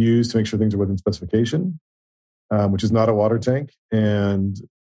use to make sure things are within specification, which is not a water tank. And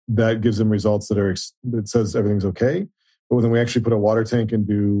that gives them results that says everything's okay. But when we actually put a water tank and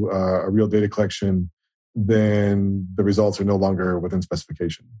do a real data collection, then the results are no longer within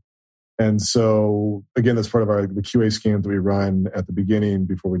specification. And so, again, that's part of the QA scans that we run at the beginning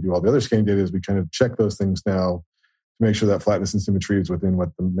before we do all the other scanning data, is we kind of check those things now to make sure that flatness and symmetry is within what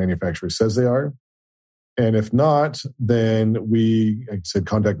the manufacturer says they are. And if not, then we, like I said,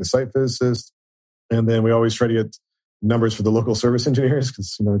 contact the site physicist. And then we always try to get numbers for the local service engineers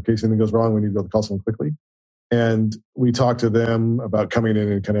because, in case anything goes wrong, we need to be able to call someone quickly. And we talk to them about coming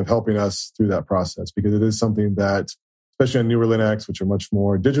in and kind of helping us through that process, because it is something that, especially on newer Linacs, which are much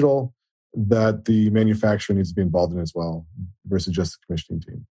more digital, that the manufacturer needs to be involved in as well, versus just the commissioning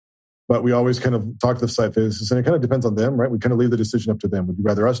team. But we always kind of talk to the site physicists, and it kind of depends on them, right? We kind of leave the decision up to them. Would you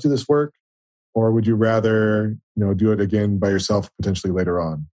rather us do this work, or would you rather, do it again by yourself potentially later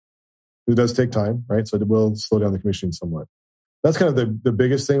on? It does take time, right? So it will slow down the commissioning somewhat. That's kind of the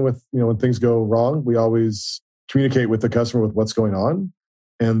biggest thing with, when things go wrong, we always communicate with the customer with what's going on.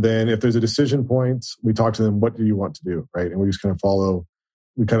 And then if there's a decision point, we talk to them, what do you want to do, right? And we just kind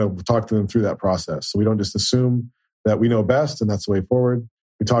of talk to them through that process. So we don't just assume that we know best and that's the way forward.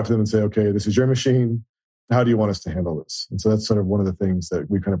 We talk to them and say, okay, this is your machine. How do you want us to handle this? And so that's sort of one of the things that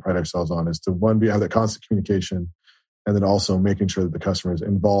we kind of pride ourselves on, is to have that constant communication, and then also making sure that the customer is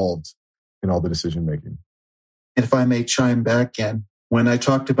involved in all the decision making. If I may chime back in, when I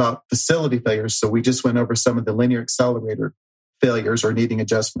talked about facility failures, so we just went over some of the linear accelerator failures or needing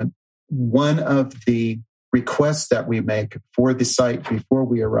adjustment. One of the requests that we make for the site before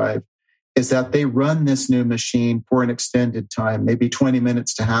we arrive is that they run this new machine for an extended time, maybe 20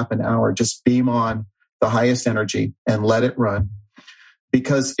 minutes to half an hour, just beam on the highest energy and let it run.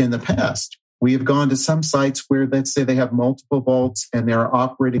 Because in the past, we have gone to some sites where, let's say they have multiple vaults and they are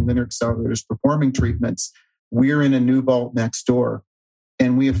operating linear accelerators performing treatments. We're in a new vault next door.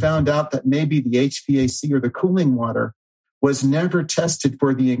 And we have found out that maybe the HVAC or the cooling water was never tested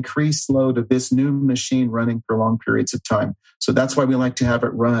for the increased load of this new machine running for long periods of time. So that's why we like to have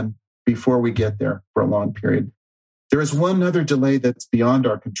it run before we get there for a long period. There is one other delay that's beyond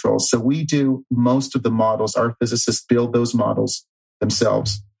our control. So we do most of the models. Our physicists build those models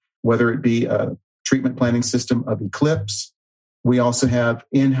themselves, whether it be a treatment planning system of Eclipse. We also have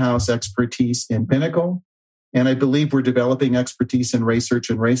in-house expertise in Pinnacle. And I believe we're developing expertise in RaySearch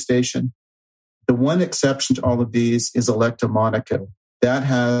and RayStation. The one exception to all of these is Electa Monaco. That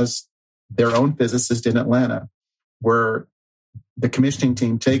has their own physicist in Atlanta, where the commissioning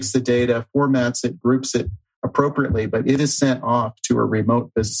team takes the data, formats it, groups it appropriately, but it is sent off to a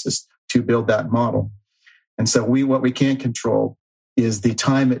remote physicist to build that model. And so what we can't control is the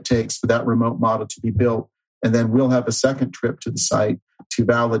time it takes for that remote model to be built. And then we'll have a second trip to the site to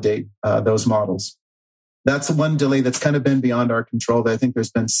validate those models. That's the one delay that's kind of been beyond our control. I think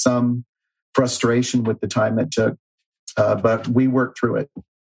there's been some frustration with the time it took, but we worked through it.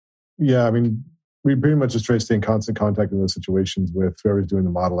 Yeah, I mean, we pretty much just try to stay in constant contact in those situations with whoever's doing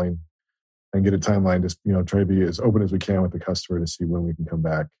the modeling and get a timeline, just try to be as open as we can with the customer to see when we can come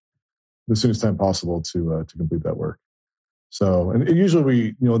back the soonest time possible to complete that work. So, and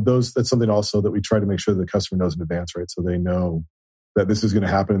usually that's something also that we try to make sure that the customer knows in advance, right? So they know that this is going to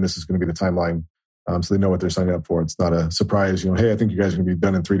happen and this is going to be the timeline. So they know what they're signing up for. It's not a surprise, hey, I think you guys are going to be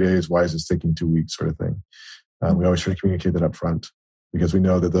done in 3 days. Why is this taking 2 weeks, sort of thing? We always try to communicate that up front, because we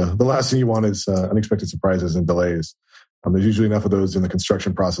know that the last thing you want is unexpected surprises and delays. There's usually enough of those in the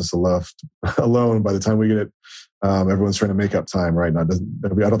construction process left alone. By the time we get it, everyone's trying to make up time, right? I don't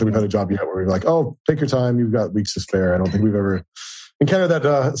think we've had a job yet where we're like, oh, take your time. You've got weeks to spare. I don't think we've ever encountered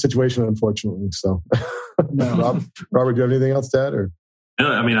that situation, unfortunately. So, no. Robert, do you have anything else to add? Or?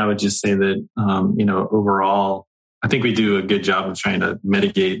 I mean, I would just say that, overall, I think we do a good job of trying to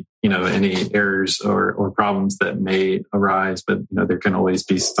mitigate, any errors or problems that may arise, but, there can always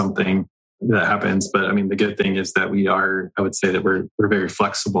be something that happens. But I mean, the good thing is that I would say that we're very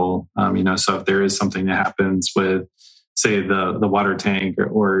flexible. So if there is something that happens with, say, the water tank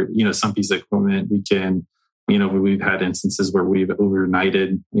or some piece of equipment, we can, we've had instances where we've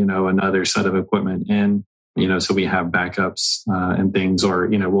overnighted, another set of equipment in. So we have backups and things, or,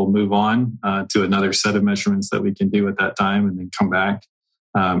 we'll move on to another set of measurements that we can do at that time and then come back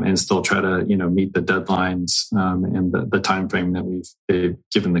and still try to, meet the deadlines and the time frame that we've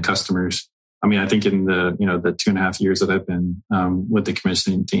given the customers. I mean, I think in the 2.5 years that I've been with the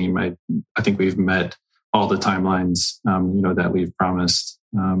commissioning team, I think we've met all the timelines, that we've promised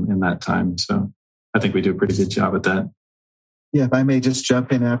in that time. So I think we do a pretty good job at that. Yeah, if I may just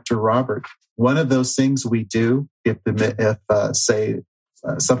jump in after Robert. One of those things we do if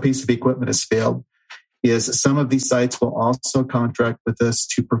some piece of equipment has failed is some of these sites will also contract with us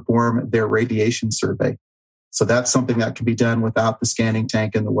to perform their radiation survey. So that's something that can be done without the scanning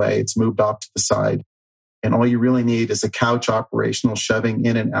tank in the way. It's moved off to the side. And all you really need is a couch operational shoving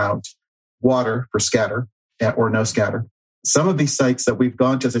in and out water for scatter or no scatter. Some of these sites that we've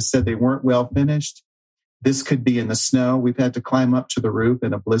gone to, as I said, they weren't well finished. This could be in the snow. We've had to climb up to the roof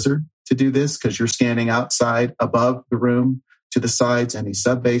in a blizzard to do this because you're standing outside above the room to the sides, any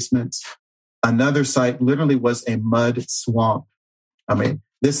sub-basements. Another site literally was a mud swamp. I mean,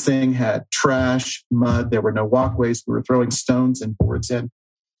 this thing had trash, mud. There were no walkways. We were throwing stones and boards in.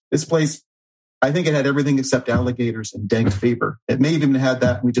 This place, I think it had everything except alligators and dengue fever. It may have even had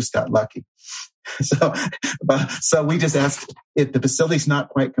that. We just got lucky. So we just asked if the facility's not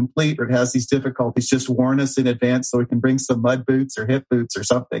quite complete or it has these difficulties, just warn us in advance so we can bring some mud boots or hip boots or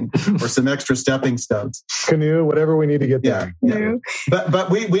something, or some extra stepping stones. Canoe, whatever we need to get there. Yeah. But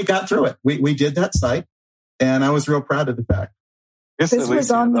we got through it. We did that site, and I was real proud of the fact. I guess this at least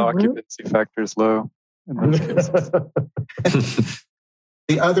was on the occupancy factor is low in those cases.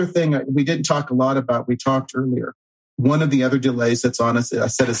 The other thing we didn't talk a lot about, we talked earlier. One of the other delays that's on us, I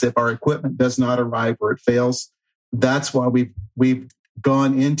said, is if our equipment does not arrive or it fails. That's why we've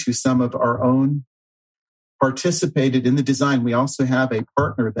gone into some of our own, participated in the design. We also have a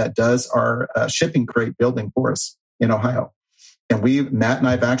partner that does our shipping crate building for us in Ohio. And Matt and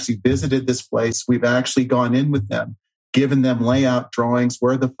I have actually visited this place. We've actually gone in with them, given them layout drawings,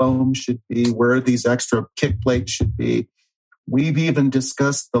 where the foam should be, where these extra kick plates should be. We've even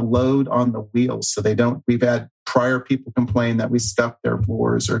discussed the load on the wheels so we've had prior people complain that we stuffed their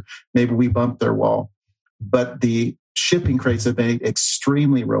floors or maybe we bumped their wall. But the shipping crates have been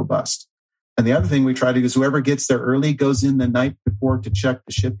extremely robust. And the other thing we try to do is whoever gets there early goes in the night before to check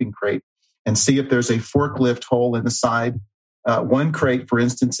the shipping crate and see if there's a forklift hole in the side. One crate, for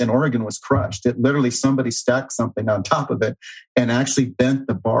instance, in Oregon was crushed. It literally, somebody stacked something on top of it and actually bent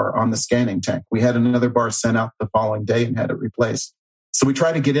the bar on the scanning tank. We had another bar sent out the following day and had it replaced. So we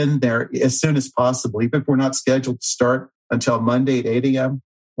try to get in there as soon as possible. Even if we're not scheduled to start until Monday at 8 a.m.,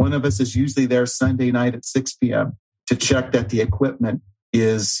 one of us is usually there Sunday night at 6 p.m. to check that the equipment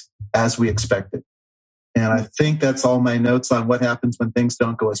is as we expected. And I think that's all my notes on what happens when things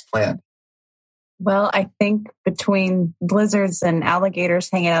don't go as planned. Well, I think between blizzards and alligators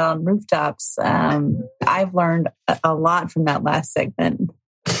hanging out on rooftops, I've learned a lot from that last segment.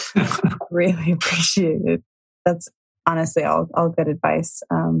 Really appreciate it. That's honestly all good advice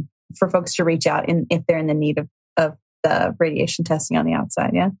for folks to reach out if they're in the need of the radiation testing on the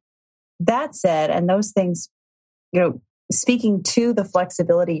outside. Yeah. That said, and those things, speaking to the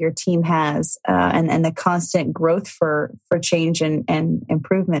flexibility your team has and the constant growth for change and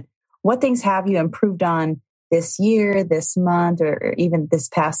improvement. What things have you improved on this year, this month, or even this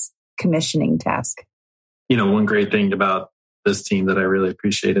past commissioning task? One great thing about this team that I really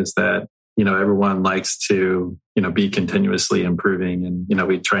appreciate is that, everyone likes to, be continuously improving. And,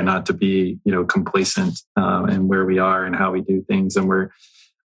 we try not to be, complacent in where we are and how we do things. And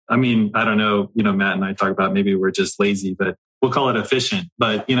I don't know, Matt and I talk about maybe we're just lazy, but we'll call it efficient.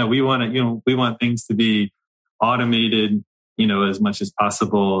 But, we want things to be automated, as much as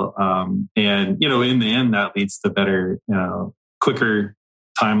possible. And, in the end, that leads to better, quicker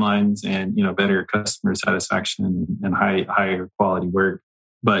timelines and, better customer satisfaction and higher quality work.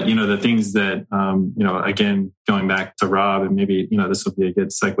 But, the things that, again, going back to Rob, and maybe, this will be a good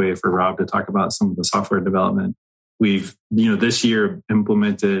segue for Rob to talk about some of the software development. We've, this year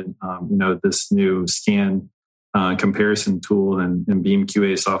implemented, this new scan comparison tool and Beam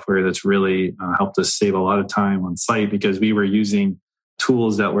QA software that's really helped us save a lot of time on site because we were using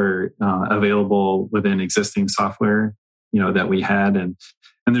tools that were available within existing software, that we had. And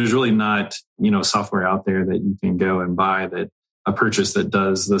there's really not, software out there that you can go and buy a purchase that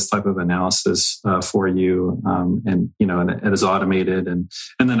does this type of analysis for you. And it is automated. And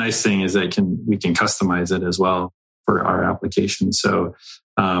the nice thing is that we can customize it as well for our application. So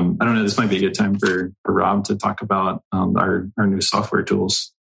I don't know, this might be a good time for Rob to talk about our new software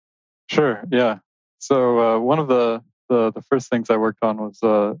tools. Sure. Yeah. So one of the first things I worked on was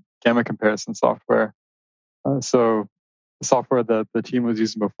gamma comparison software. So the software that the team was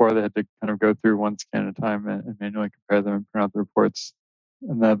using before, they had to kind of go through one scan at a time and manually compare them and print out the reports.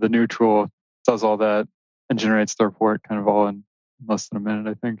 And the new tool does all that and generates the report kind of all in less than a minute,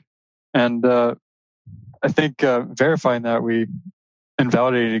 I think. And I think verifying that and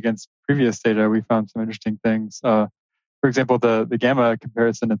validating against previous data, we found some interesting things. For example, the gamma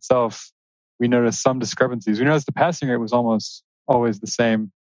comparison itself, we noticed some discrepancies. We noticed the passing rate was almost always the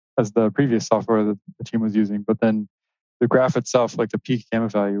same as the previous software that the team was using, but then the graph itself, like the peak gamma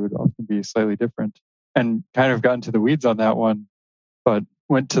value, would often be slightly different. And kind of got into the weeds on that one, but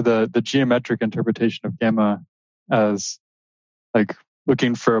went to the geometric interpretation of gamma as like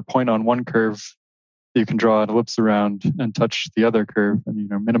looking for a point on one curve you can draw an ellipse around and touch the other curve, and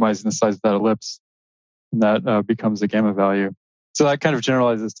minimizing the size of that ellipse, and that becomes a gamma value. So that kind of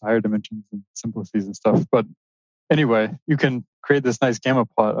generalizes to higher dimensions and simplices and stuff. But anyway, you can create this nice gamma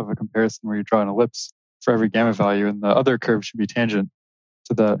plot of a comparison where you draw an ellipse for every gamma value, and the other curve should be tangent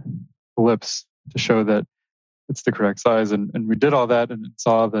to that ellipse to show that it's the correct size. And we did all that and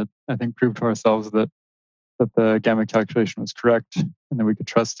saw that, I think, proved to ourselves that the gamma calculation was correct and that we could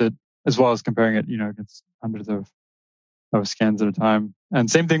trust it, as well as comparing it, against hundreds of scans at a time. And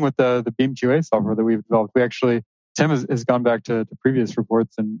same thing with the Beam QA software that we've developed. We actually, Tim has gone back to previous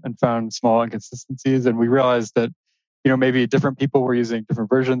reports and found small inconsistencies. And we realized that, maybe different people were using different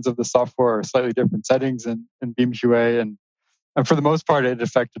versions of the software or slightly different settings in Beam QA. And for the most part, it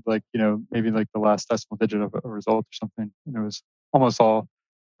affected maybe the last decimal digit of a result or something. And it was almost all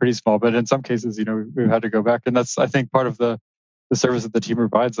pretty small. But in some cases, we've had to go back. And that's, I think, part of the service that the team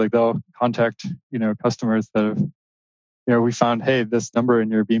provides. Like they'll contact, customers that have, we found, hey, this number in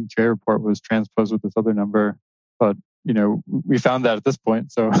your Beam QA report was transposed with this other number. But, we found that at this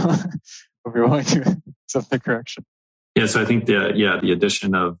point. So we're willing to accept the correction. Yeah, so I think the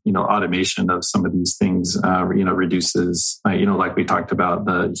addition of automation of some of these things reduces like we talked about,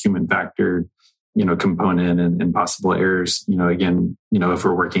 the human factor component and possible errors. Again, if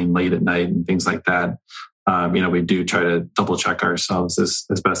we're working late at night and things like that, we do try to double check ourselves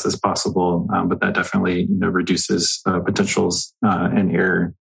as best as possible. But that definitely reduces potentials and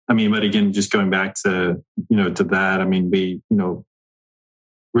error. But again, just going back to to that,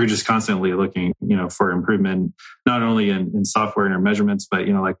 we're just constantly looking, for improvement, not only in software and our measurements, but,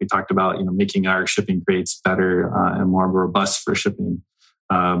 like we talked about, making our shipping crates better and more robust for shipping.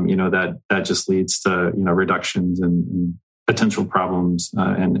 That just leads to, reductions in potential problems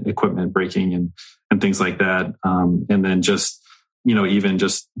and equipment breaking and things like that. And then just, even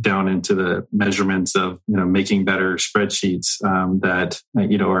just down into the measurements of, making better spreadsheets that,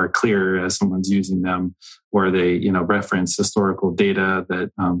 are clear as someone's using them, or they, reference historical data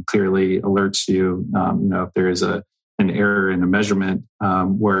that clearly alerts you, if there is an error in a measurement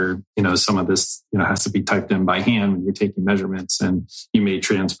where, some of this, has to be typed in by hand when you're taking measurements, and you may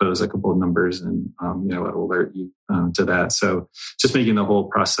transpose a couple of numbers and, it'll alert you to that. So just making the whole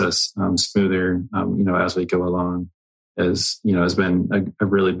process smoother, as we go along. Has been a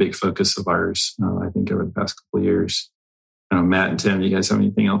really big focus of ours, I think, over the past couple of years. Matt and Tim, do you guys have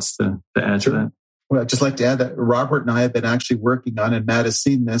anything else to add to that? Well, I'd just like to add that Robert and I have been actually working on, and Matt has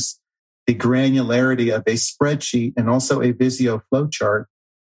seen this, the granularity of a spreadsheet and also a Visio flowchart.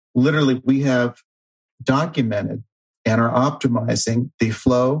 Literally, we have documented and are optimizing the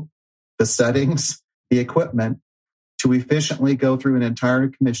flow, the settings, the equipment to efficiently go through an entire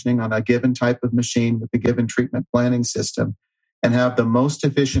commissioning on a given type of machine with a given treatment planning system and have the most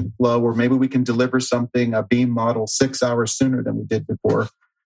efficient flow, where maybe we can deliver something, a beam model, 6 hours sooner than we did before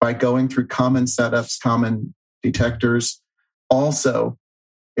by going through common setups, common detectors. Also,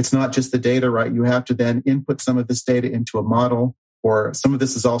 it's not just the data, right? You have to then input some of this data into a model, or some of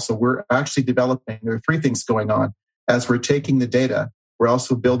this is also, we're actually developing, there are 3 things going on. As we're taking the data, we're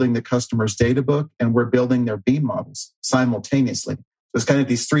also building the customer's data book, and we're building their beam models simultaneously. So there's kind of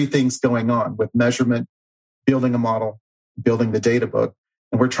these 3 things going on with measurement, building a model, building the data book.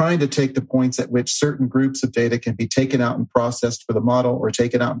 And we're trying to take the points at which certain groups of data can be taken out and processed for the model, or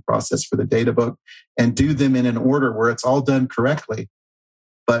taken out and processed for the data book, and do them in an order where it's all done correctly,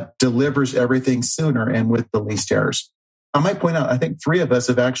 but delivers everything sooner and with the least errors. I might point out, I think 3 of us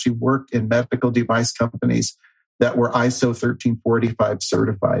have actually worked in medical device companies that were ISO 13485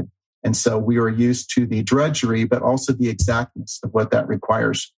 certified. And so we are used to the drudgery, but also the exactness of what that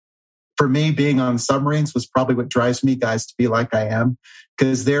requires. For me, being on submarines was probably what drives me, guys, to be like I am,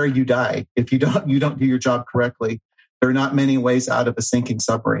 because there you die. If you don't do your job correctly, there are not many ways out of a sinking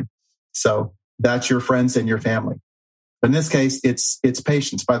submarine. So that's your friends and your family. But in this case, it's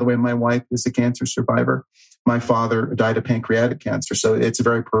patients. By the way, my wife is a cancer survivor. My father died of pancreatic cancer. So it's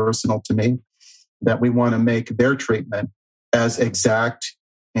very personal to me that we want to make their treatment as exact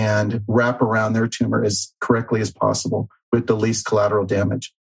and wrap around their tumor as correctly as possible with the least collateral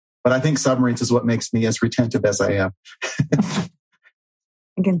damage. But I think submarines is what makes me as retentive as I am.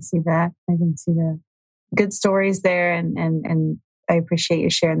 I can see that. Good stories there. And I appreciate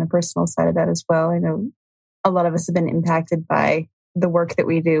you sharing the personal side of that as well. I know a lot of us have been impacted by the work that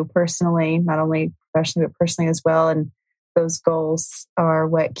we do personally, not only professionally, but personally as well. And those goals are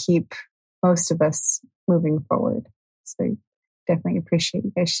what keep most of us moving forward. So definitely appreciate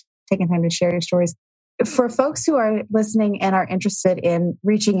you guys taking time to share your stories. For folks who are listening and are interested in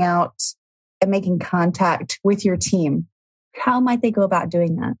reaching out and making contact with your team, how might they go about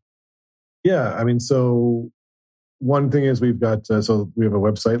doing that? Yeah, I mean, so one thing is we've got, so we have a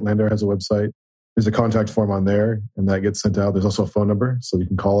website, Landauer has a website. There's a contact form on there and that gets sent out. There's also a phone number, so you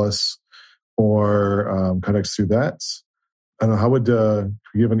can call us or contact us through that. I don't know, how would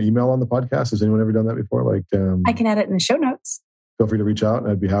you have an email on the podcast? Has anyone ever done that before? Like, I can add it in the show notes. Feel free to reach out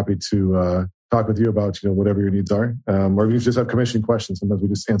and I'd be happy to talk with you about, whatever your needs are. Or if you just have commissioning questions, sometimes we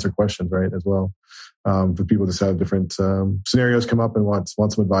just answer questions, right, as well. For people just have different scenarios come up and want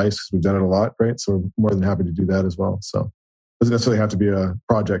some advice, because we've done it a lot, right? So we're more than happy to do that as well. So it doesn't necessarily have to be a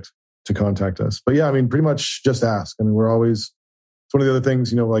project to contact us. But yeah, I mean, pretty much just ask. I mean, it's one of the other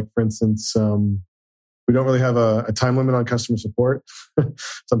things, like for instance, we don't really have a time limit on customer support.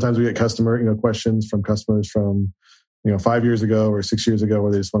 Sometimes we get questions from customers from 5 years ago or 6 years ago,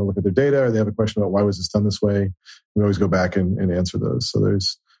 where they just want to look at their data, or they have a question about why was this done this way. We always go back and answer those. So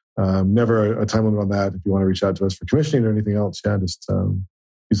there's never a time limit on that. If you want to reach out to us for commissioning or anything else, just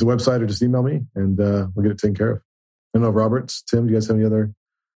use the website or just email me and we'll get it taken care of. I don't know, Robert, Tim, do you guys have any other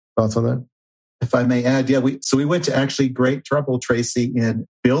thoughts on that? If I may add, we went to actually great trouble, Tracy, in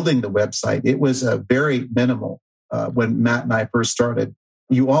building the website. It was very minimal when Matt and I first started.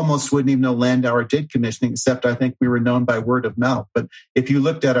 You almost wouldn't even know Landauer did commissioning, except I think we were known by word of mouth. But if you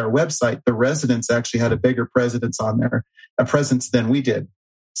looked at our website, the residents actually had a bigger presence on there, a presence than we did.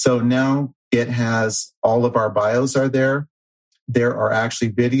 So now it has all of our bios are there. There are actually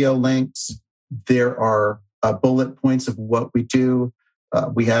video links. There are bullet points of what we do.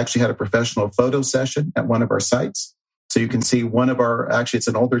 We actually had a professional photo session at one of our sites. So you can see it's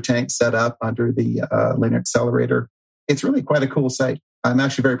an older tank set up under the Linear Accelerator. It's really quite a cool site. I'm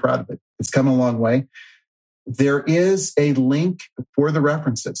actually very proud of it. It's come a long way. There is a link for the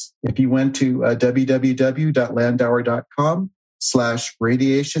references. If you went to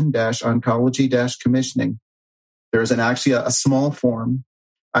www.landauer.com/radiation-oncology-commissioning, there's actually a small form.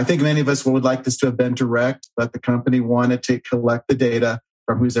 I think many of us would like this to have been direct, but the company wanted to collect the data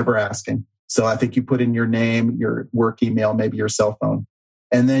from who's ever asking. So I think you put in your name, your work email, maybe your cell phone,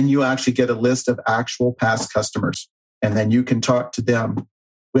 and then you actually get a list of actual past customers. And then you can talk to them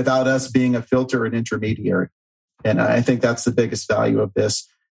without us being a filter and intermediary. And I think that's the biggest value of this,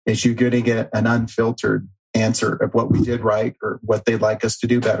 is you're going to get an unfiltered answer of what we did right or what they'd like us to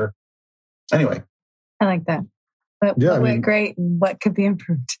do better. Anyway. I like that. What went great and what could be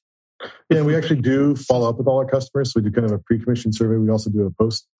improved. Yeah, we actually do follow up with all our customers. So we do kind of a pre-commission survey. We also do a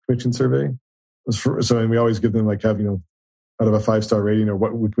post-commission survey. And we always give them out of a 5-star rating or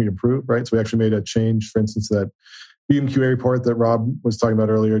what would we improve, right? So we actually made a change, for instance, that BMQA report that Rob was talking about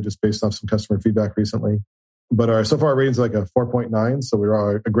earlier, just based off some customer feedback recently. But our ratings like a 4.9. So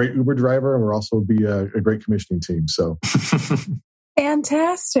we're a great Uber driver, and we're also a great commissioning team. So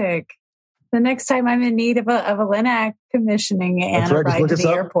fantastic. The next time I'm in need of a LINAC commissioning and a ride to the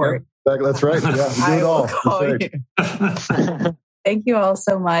airport. Yeah, that's right. Yeah, we do it all. Thank you all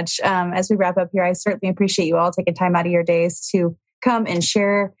so much. As we wrap up here, I certainly appreciate you all taking time out of your days to come and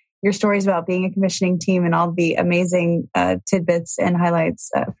share your stories about being a commissioning team and all the amazing tidbits and highlights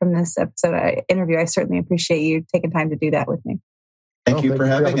from this episode interview. I certainly appreciate you taking time to do that with me. Thank you for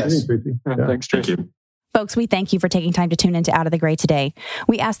having us. Thanks, Tracy. Folks, we thank you for taking time to tune into Out of the Gray today.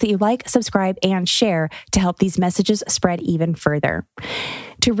 We ask that you like, subscribe, and share to help these messages spread even further.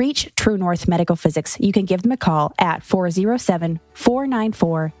 To reach True North Medical Physics, you can give them a call at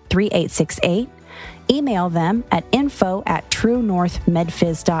 407-494-3868. Email them at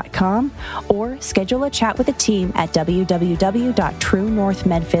info@truenorthmedphys.com or schedule a chat with the team at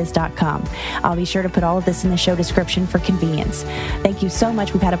www.truenorthmedphys.com. I'll be sure to put all of this in the show description for convenience. Thank you so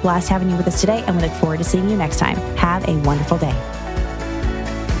much. We've had a blast having you with us today, and we look forward to seeing you next time. Have a wonderful day.